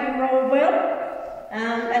hope you're all well.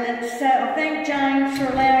 And it's, I thank James for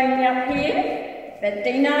allowing me up here. But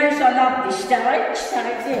he knows I love this stage, so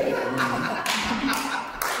yeah.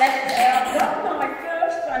 I've got my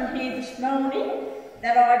first one here this morning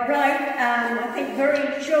that I wrote, I think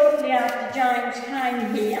very shortly after James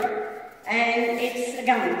came here. And it's a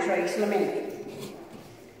gum tree's lament.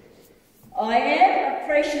 I am a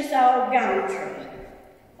precious old gum tree.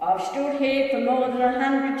 I've stood here for more than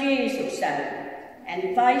 100 years or so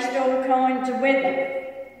and faced all kinds of weather,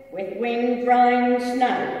 with wind, rain and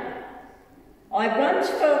snow. I once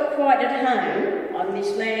felt quite at home on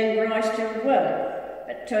this land where I still dwell,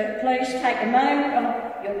 but please take a moment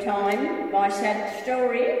of your time, my sad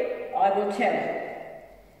story I will tell it.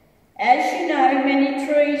 As you know, many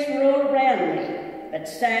trees were all around me, but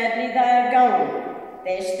sadly they are gone.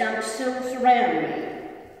 Their stumps still surround me,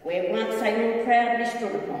 where once they all proudly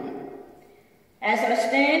stood upon. As I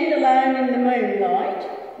stand alone in the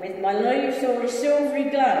moonlight, with my leaves all a silvery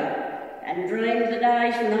glow, and dream of the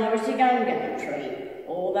days when I was a young gum tree,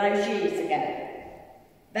 all those years ago.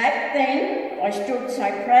 Back then, I stood so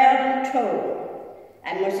proud and tall,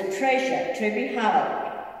 and was a treasure to behold,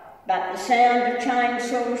 but the sound of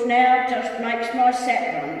chainsaws now just makes my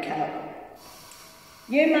sap run cold.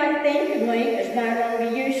 You may think of me as no longer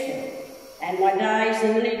useful, and my days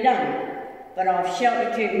nearly done, but I've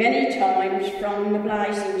sheltered you many times from the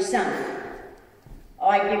blazing sun.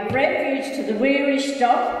 I give refuge to the weary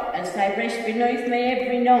stock as they rest beneath me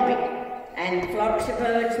every night, and flocks of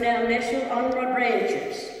birds now nestle on my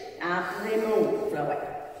branches after their morning flight.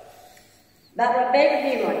 But I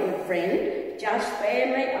beg you, my good friend, just spare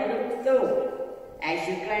me a little thought, as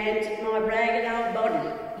you glance at my ragged old body,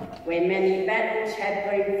 where many battles have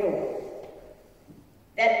been fought.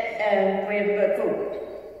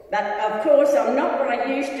 But of course I'm not what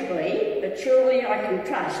I used to be, but surely I can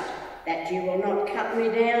trust that you will not cut me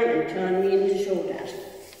down and turn me into sawdust.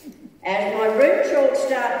 As my roots all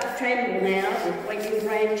start to tremble now, with weeping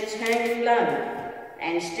branches hanging low,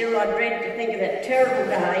 and still I dread to think of that terrible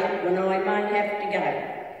day when I may have to go.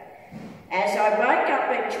 As I wake up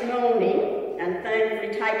each morning and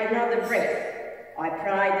thankfully take another breath, I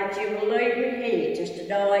pray that you will leave me here just to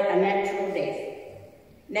die a natural death.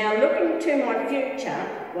 Now looking to my future,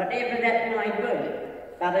 whatever that may be,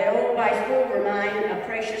 but I always will remain a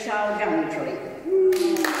precious old gum tree.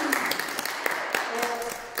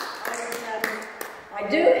 I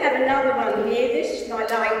do have another one here. This is my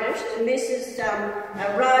latest, and this is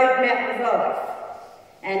a road map of life.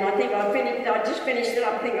 And I think I just finished it,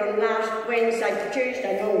 I think, on last Wednesday to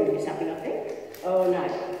Tuesday morning or something, I think. Oh no,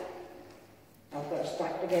 I've got it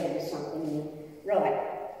stuck together with something. Right,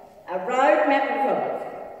 a road map of life.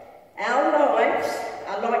 Our lives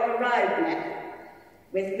are like a road map,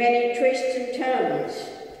 with many twists and turns.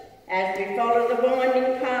 As we follow the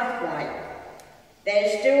winding pathway,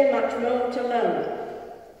 there's still much more to learn.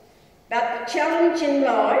 But the challenge in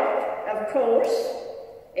life, of course,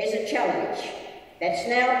 is a challenge that's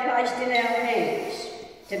now placed in our hands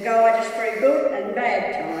to guide us through good and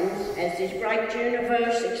bad times as this great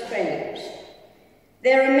universe expands.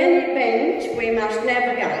 There are many bends we must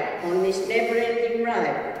navigate on this never-ending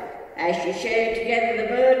road as you share together the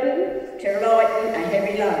burden to lighten a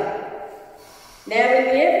heavy load. Now in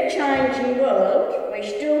the ever-changing world, we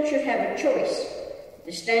still should have a choice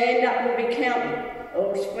to stand up and be counted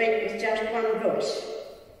or speak with just one voice.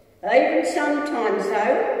 Even sometimes,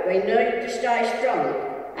 though, we need to stay strong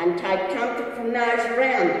and take comfort from those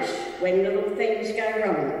around us when little things go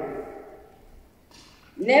wrong.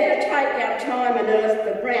 Never take our time on earth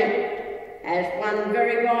for granted, as one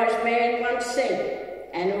very wise man once said,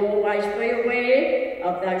 and always be aware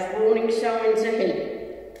of those warning signs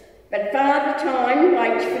ahead. But Father Time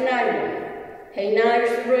waits for no one. He knows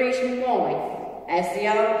the reason why, as the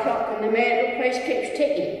old clock on the mantelpiece keeps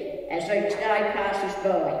ticking as each day passes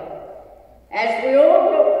by. As we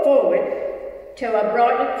all look forward to a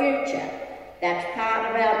brighter future, that's part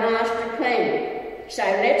of our master plan. So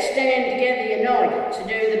let's stand together united to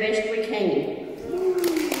do the best we can.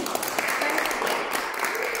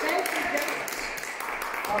 Thank you.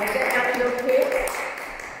 I'll get up real quick.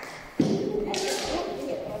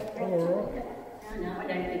 No, I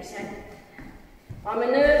don't think so. I'm a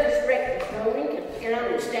nervous wreck this morning, you can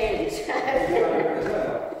understand.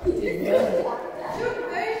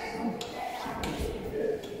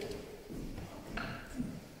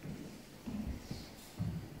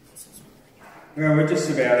 Well, we're just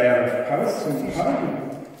about out of posts and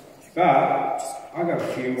poem, but I've got a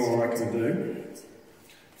few more I can do.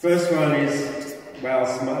 First one is, well,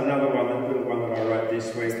 another one, a little one that I wrote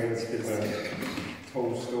this week, and it's a bit of a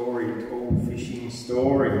tall story, tall fishing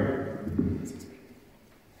story.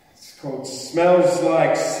 It's called Smells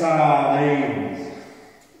Like Sardines.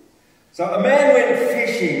 So a man went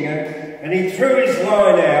fishing and he threw his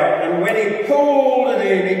line out, and when he pulled it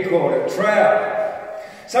in, he caught a trout.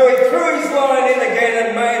 So he threw his line in again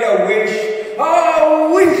and made a wish. I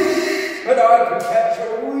wish that I could catch a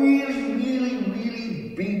really, really,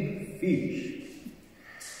 really big fish.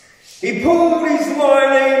 He pulled his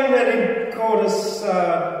line in and he caught a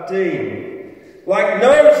sardine. Like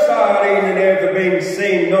no sardine had ever been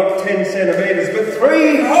seen, not 10 centimetres, but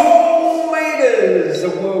 3 whole metres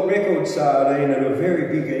of world record sardine, and a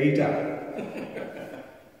very big eater.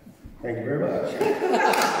 Thank you very much.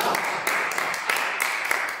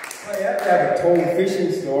 I have to have a tall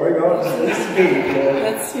fishing story, not this big.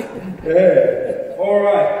 Yeah. All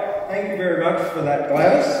right. Thank you very much for that,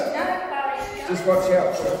 Gladys. No, just watch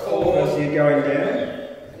out for the fall as you're going down.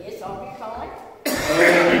 Yes, I'll be fine.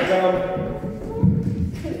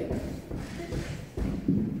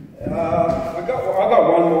 And I got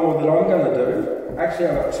one more that I'm going to do. Actually,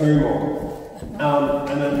 I've got 2 more.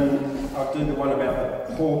 And then I'll do the one about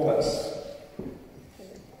the porpoise.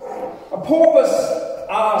 A porpoise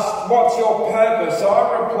asked, "What's your purpose?"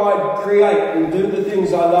 I replied, "Create and do the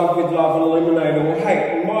things I love with love and eliminate all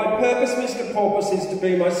hate. And my purpose, Mr. Porpoise, is to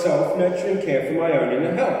be myself, nurture and care for my own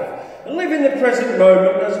inner health, and live in the present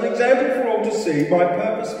moment as an example for all to see. My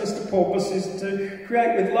purpose, Mr. Porpoise, is to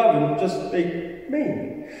create with love and just be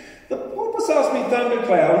me." The porpoise asked me,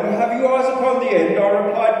 "Thundercloud, have you eyes upon the end?" I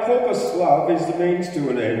replied, "Porpoise, love is the means to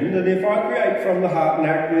an end, and if I create from the heart and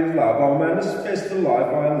act with love, I'll manifest the life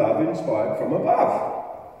I love inspired from above."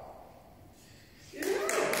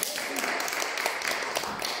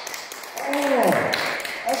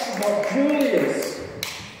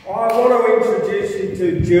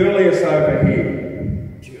 Julius over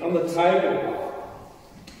here on the table.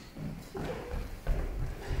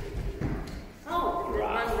 Oh,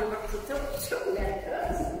 right. I remember what you talking about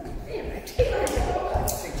first.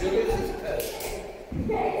 Julius is a person.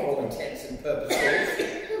 For all intents and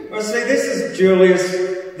purposes. Well, see, this is Julius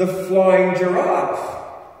the flying giraffe.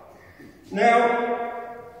 Now,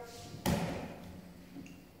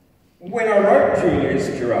 when I wrote Julius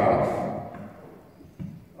Giraffe,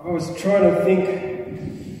 I was trying to think,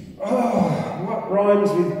 what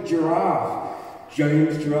rhymes with giraffe?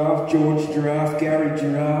 James Giraffe, George Giraffe, Gary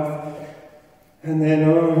Giraffe, and then,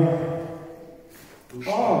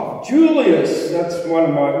 Julius, that's one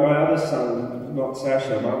of my other son, not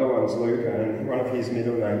Sasha, my other one's Luca, and one of his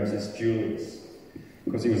middle names is Julius,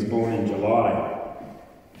 because he was born in July.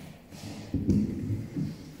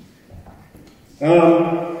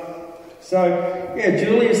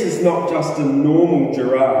 Julius is not just a normal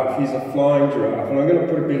giraffe, he's a flying giraffe. And I'm going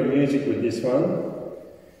to put a bit of music with this one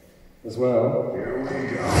as well. Here we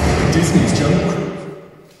go. Disney's Jungle Cruise.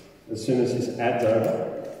 As soon as this ad's over.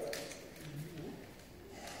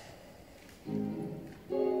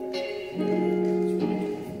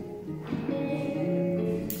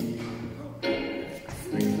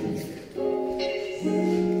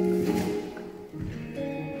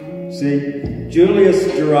 See, Julius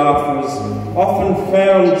Giraffe was often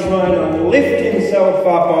found trying to lift himself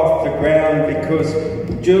up off the ground because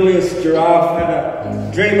Julius Giraffe had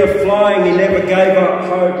a dream of flying. He never gave up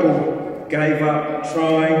hope or gave up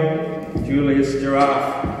trying. Julius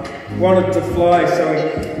Giraffe wanted to fly, so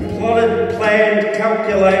he plotted, planned,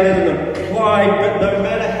 calculated and applied, but no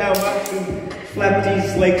matter how much he flapped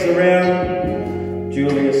his legs around,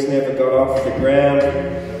 Julius never got off the ground.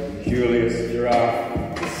 Julius Giraffe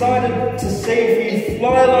decided to see if he'd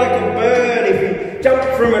fly like a bird, if he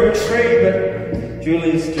jumped from a tree, but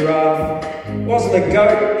Julius Giraffe wasn't a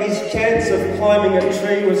goat. His chance of climbing a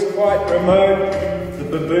tree was quite remote. The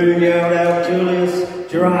baboon yelled out, Julius,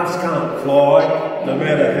 giraffes can't fly, no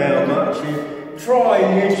matter how much you try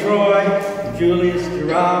and you try. Julius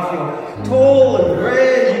Giraffe, you're tall and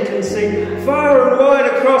rare, you can see far and wide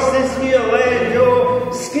across this here land.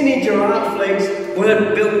 Your skinny giraffe legs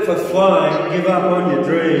weren't built for flying. Give up on your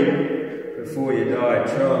dream before you die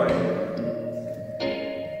trying.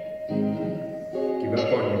 Give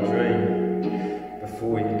up on your dream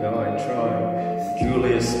before you die trying.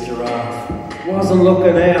 Julius Giraffe wasn't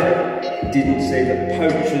looking out. Didn't see the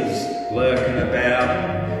poachers lurking about.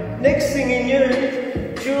 Next thing he knew,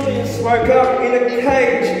 Julius woke up in a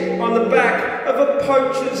cage on the back of a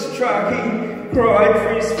poacher's truck. He cried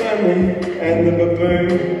for his family and the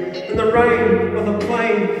baboon. In the rain on the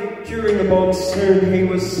plain during the monsoon, he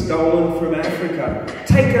was stolen from Africa,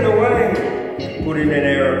 taken away, put in an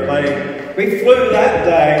aeroplane. We flew that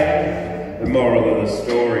day. The moral of the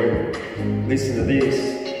story, listen to this,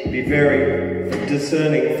 be very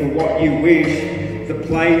discerning for what you wish. The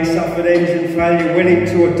plane suffered engine failure, went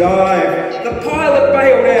into a dive. The pilot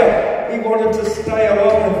bailed out. He wanted to stay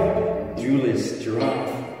alive. Julius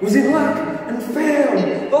Giraffe was in luck and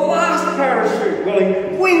found the last parachute. Well, he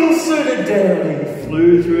wingsuited down. He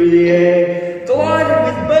flew through the air, glided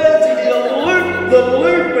with birds. He did a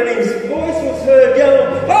loop-the-loop, and his voice was heard yelling,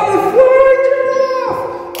 I'm a flying giraffe!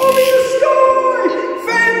 I'm in the sky!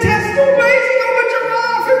 Fantastic, amazing! I'm a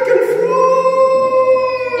giraffe who can fly!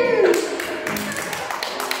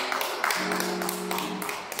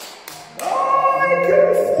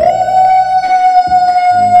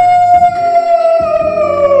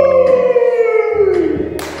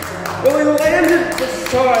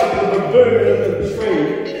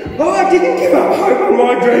 I didn't give up hope on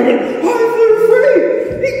my dream and I flew free.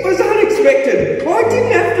 It was unexpected. I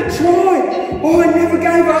didn't have to try. I never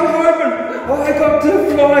gave up hope and I got to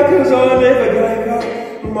fly because I never gave up.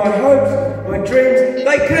 My hopes, my dreams,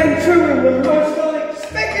 they came true in the most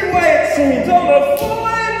unexpected way it seems. I'm a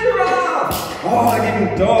flying giraffe. I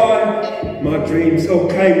didn't die. My dreams all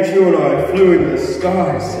came true and I flew in the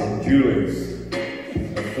sky, said Julius.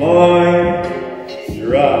 A flying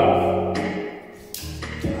giraffe.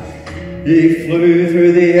 He flew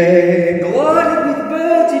through the air, glided with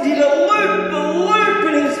birds, he did a loop-the-loop,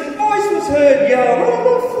 and his voice was heard yelling, I'm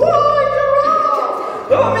a flying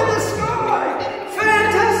giraffe! I'm in the sky!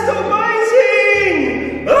 Fantastic,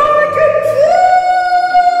 amazing! I can fly!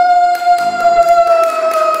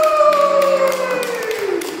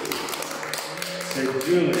 Said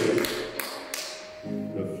Julius,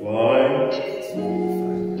 the flying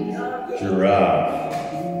giraffe.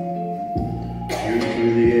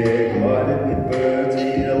 Through the air, glided with birds, he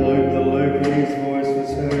did a loop-the-loop, and his voice was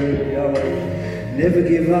heard yelling, never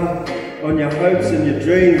give up on your hopes and your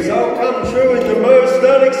dreams. They'll come true in the most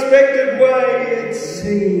unexpected way, it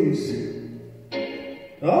seems.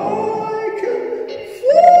 I can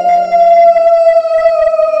fly!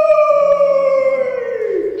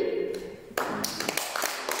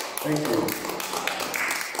 Thank you.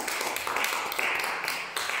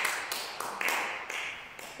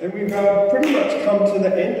 And we've pretty much come to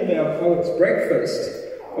the end of our Poets' Breakfast.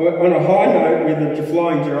 On a high note with the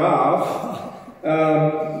flying giraffe,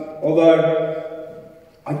 although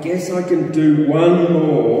I guess I can do one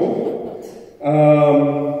more.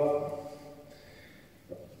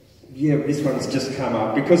 Yeah, this one's just come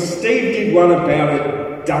up because Steve did one about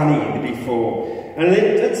a dunny before, and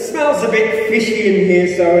it smells a bit fishy in here,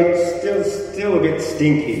 so it's still a bit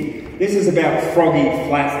stinky. This is about Froggy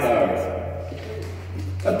Flat though.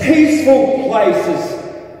 A peaceful place is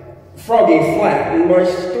Froggy Flat, and my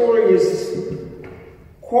story is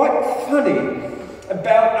quite funny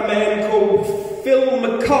about a man called Phil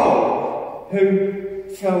McColl who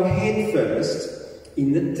fell headfirst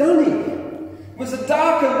in the dunny. It was a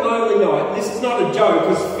dark and lonely night. This is not a joke,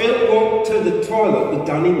 as Phil walked to the toilet, the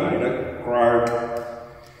dunny made a croak.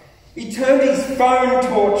 He turned his phone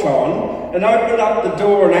torch on and opened up the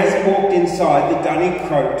door, and as he walked inside, the dunny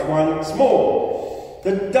croaked once more.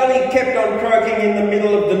 The dunny kept on croaking in the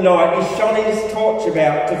middle of the night. He shone his torch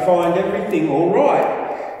about to find everything all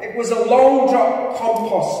right. It was a long drop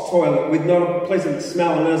compost toilet with not a pleasant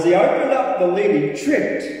smell, and as he opened up the lid, he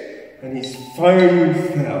tripped and his phone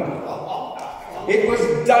fell. It was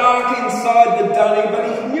dark inside the dunny, but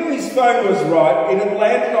he knew his phone was right. It had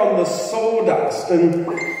landed on the sawdust and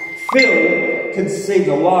Phil could see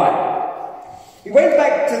the light. He went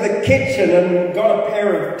back to the kitchen and got a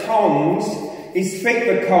pair of tongs. His feet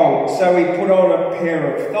were cold, so he put on a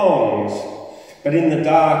pair of thongs. But in the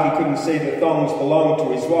dark, he couldn't see the thongs belonged to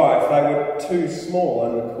his wife. They were too small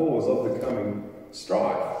and the cause of the coming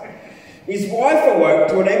strife. His wife awoke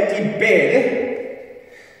to an empty bed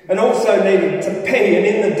and also needed to pee, and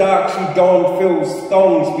in the dark she donned Phil's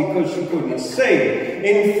thongs because she couldn't see.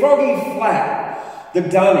 In Froggy Flat, the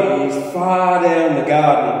dunny is far down the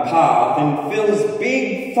garden path. In Phil's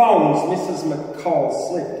big thongs, Mrs. McColl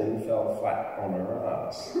slipped and fell flat on her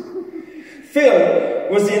ass. Phil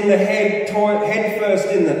was in the head first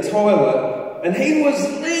in the toilet, and he was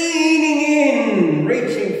leaning in,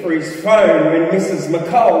 reaching for his phone when Mrs.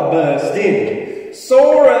 McColl burst in,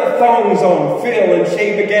 saw her thongs on Phil, and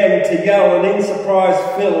she began to yell, and in surprise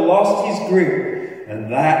Phil lost his grip,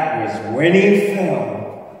 and that was when he fell.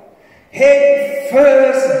 Head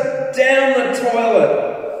first down the toilet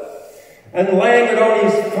and landed on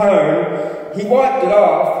his phone. He wiped it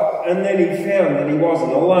off, and then he found that he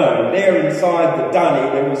wasn't alone. There inside the dunny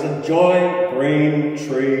there was a giant green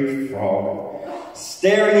tree frog,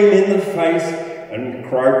 staring him in the face and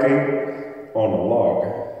croaking on a log.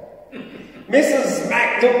 Mrs.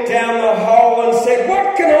 Mac looked down the hole and said,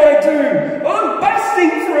 "What can I do? I'm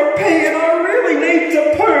busting for a pee and I really need to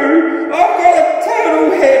poo. I've got a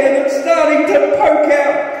turtle head and it's starting to poke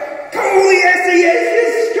out. Call the SES, you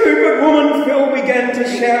stupid woman," Phil began to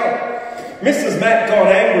shout. Mrs. Mac got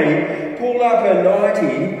angry, pulled up her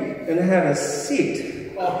nightie and had a sit.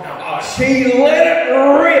 She let it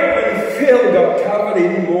rip and Phil got covered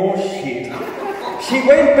in more shit. She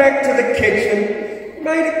went back to the kitchen,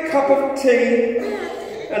 made a cup of tea,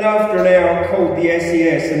 and after an hour called the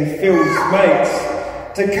SES and Phil's mates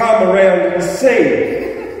to come around and see.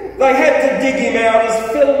 They had to dig him out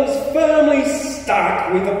as Phil was firmly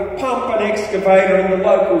stuck with a pump and excavator in the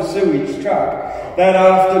local sewage truck. That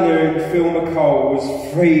afternoon, Phil McColl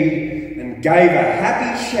was freed and gave a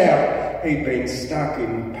happy shout. He'd been stuck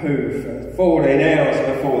in poo for 14 hours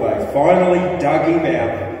before they finally dug him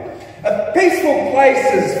out. A peaceful place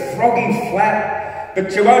is Froggy Flat,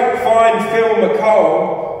 but you won't find Phil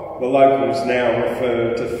McColl. The locals now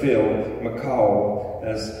refer to Phil McColl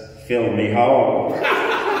as Fill Me Hole.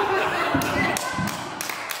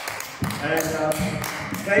 And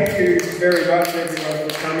thank you very much everyone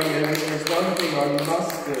for coming, and there's one thing I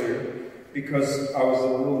must do because I was a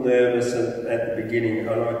little nervous at the beginning and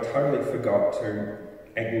I totally forgot to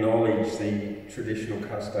acknowledge the traditional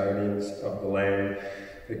custodians of the land,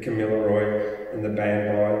 the Kamilaroi and the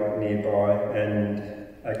Bandai nearby, and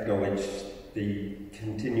acknowledge the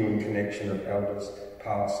continuing connection of elders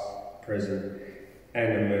past, present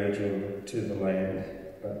and emerging to the land.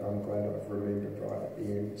 But I'm glad I've remembered right at the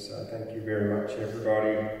end. So thank you very much,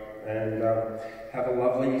 everybody, and have a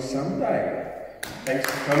lovely Sunday. Thanks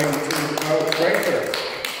for coming to the Poets' Breakfast.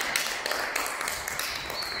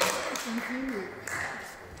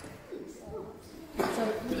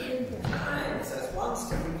 Nice, that's one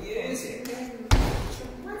step of music.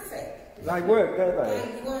 Terrific. They work, don't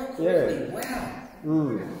they? They work, Yeah. really,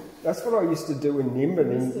 wow. That's what I used to do in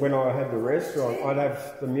Nimbin when I had the restaurant. I'd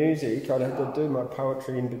have the music, I'd have to do my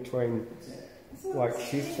poetry in between like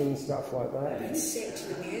shifts and stuff like that. It's set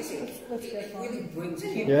to the music. It really brings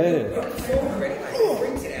it in. Yeah. You've got the form already, mate. It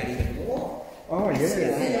brings it out even more. Oh yeah.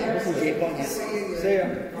 See ya.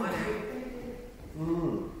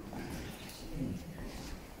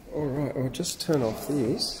 All right, I'll just turn off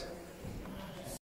this.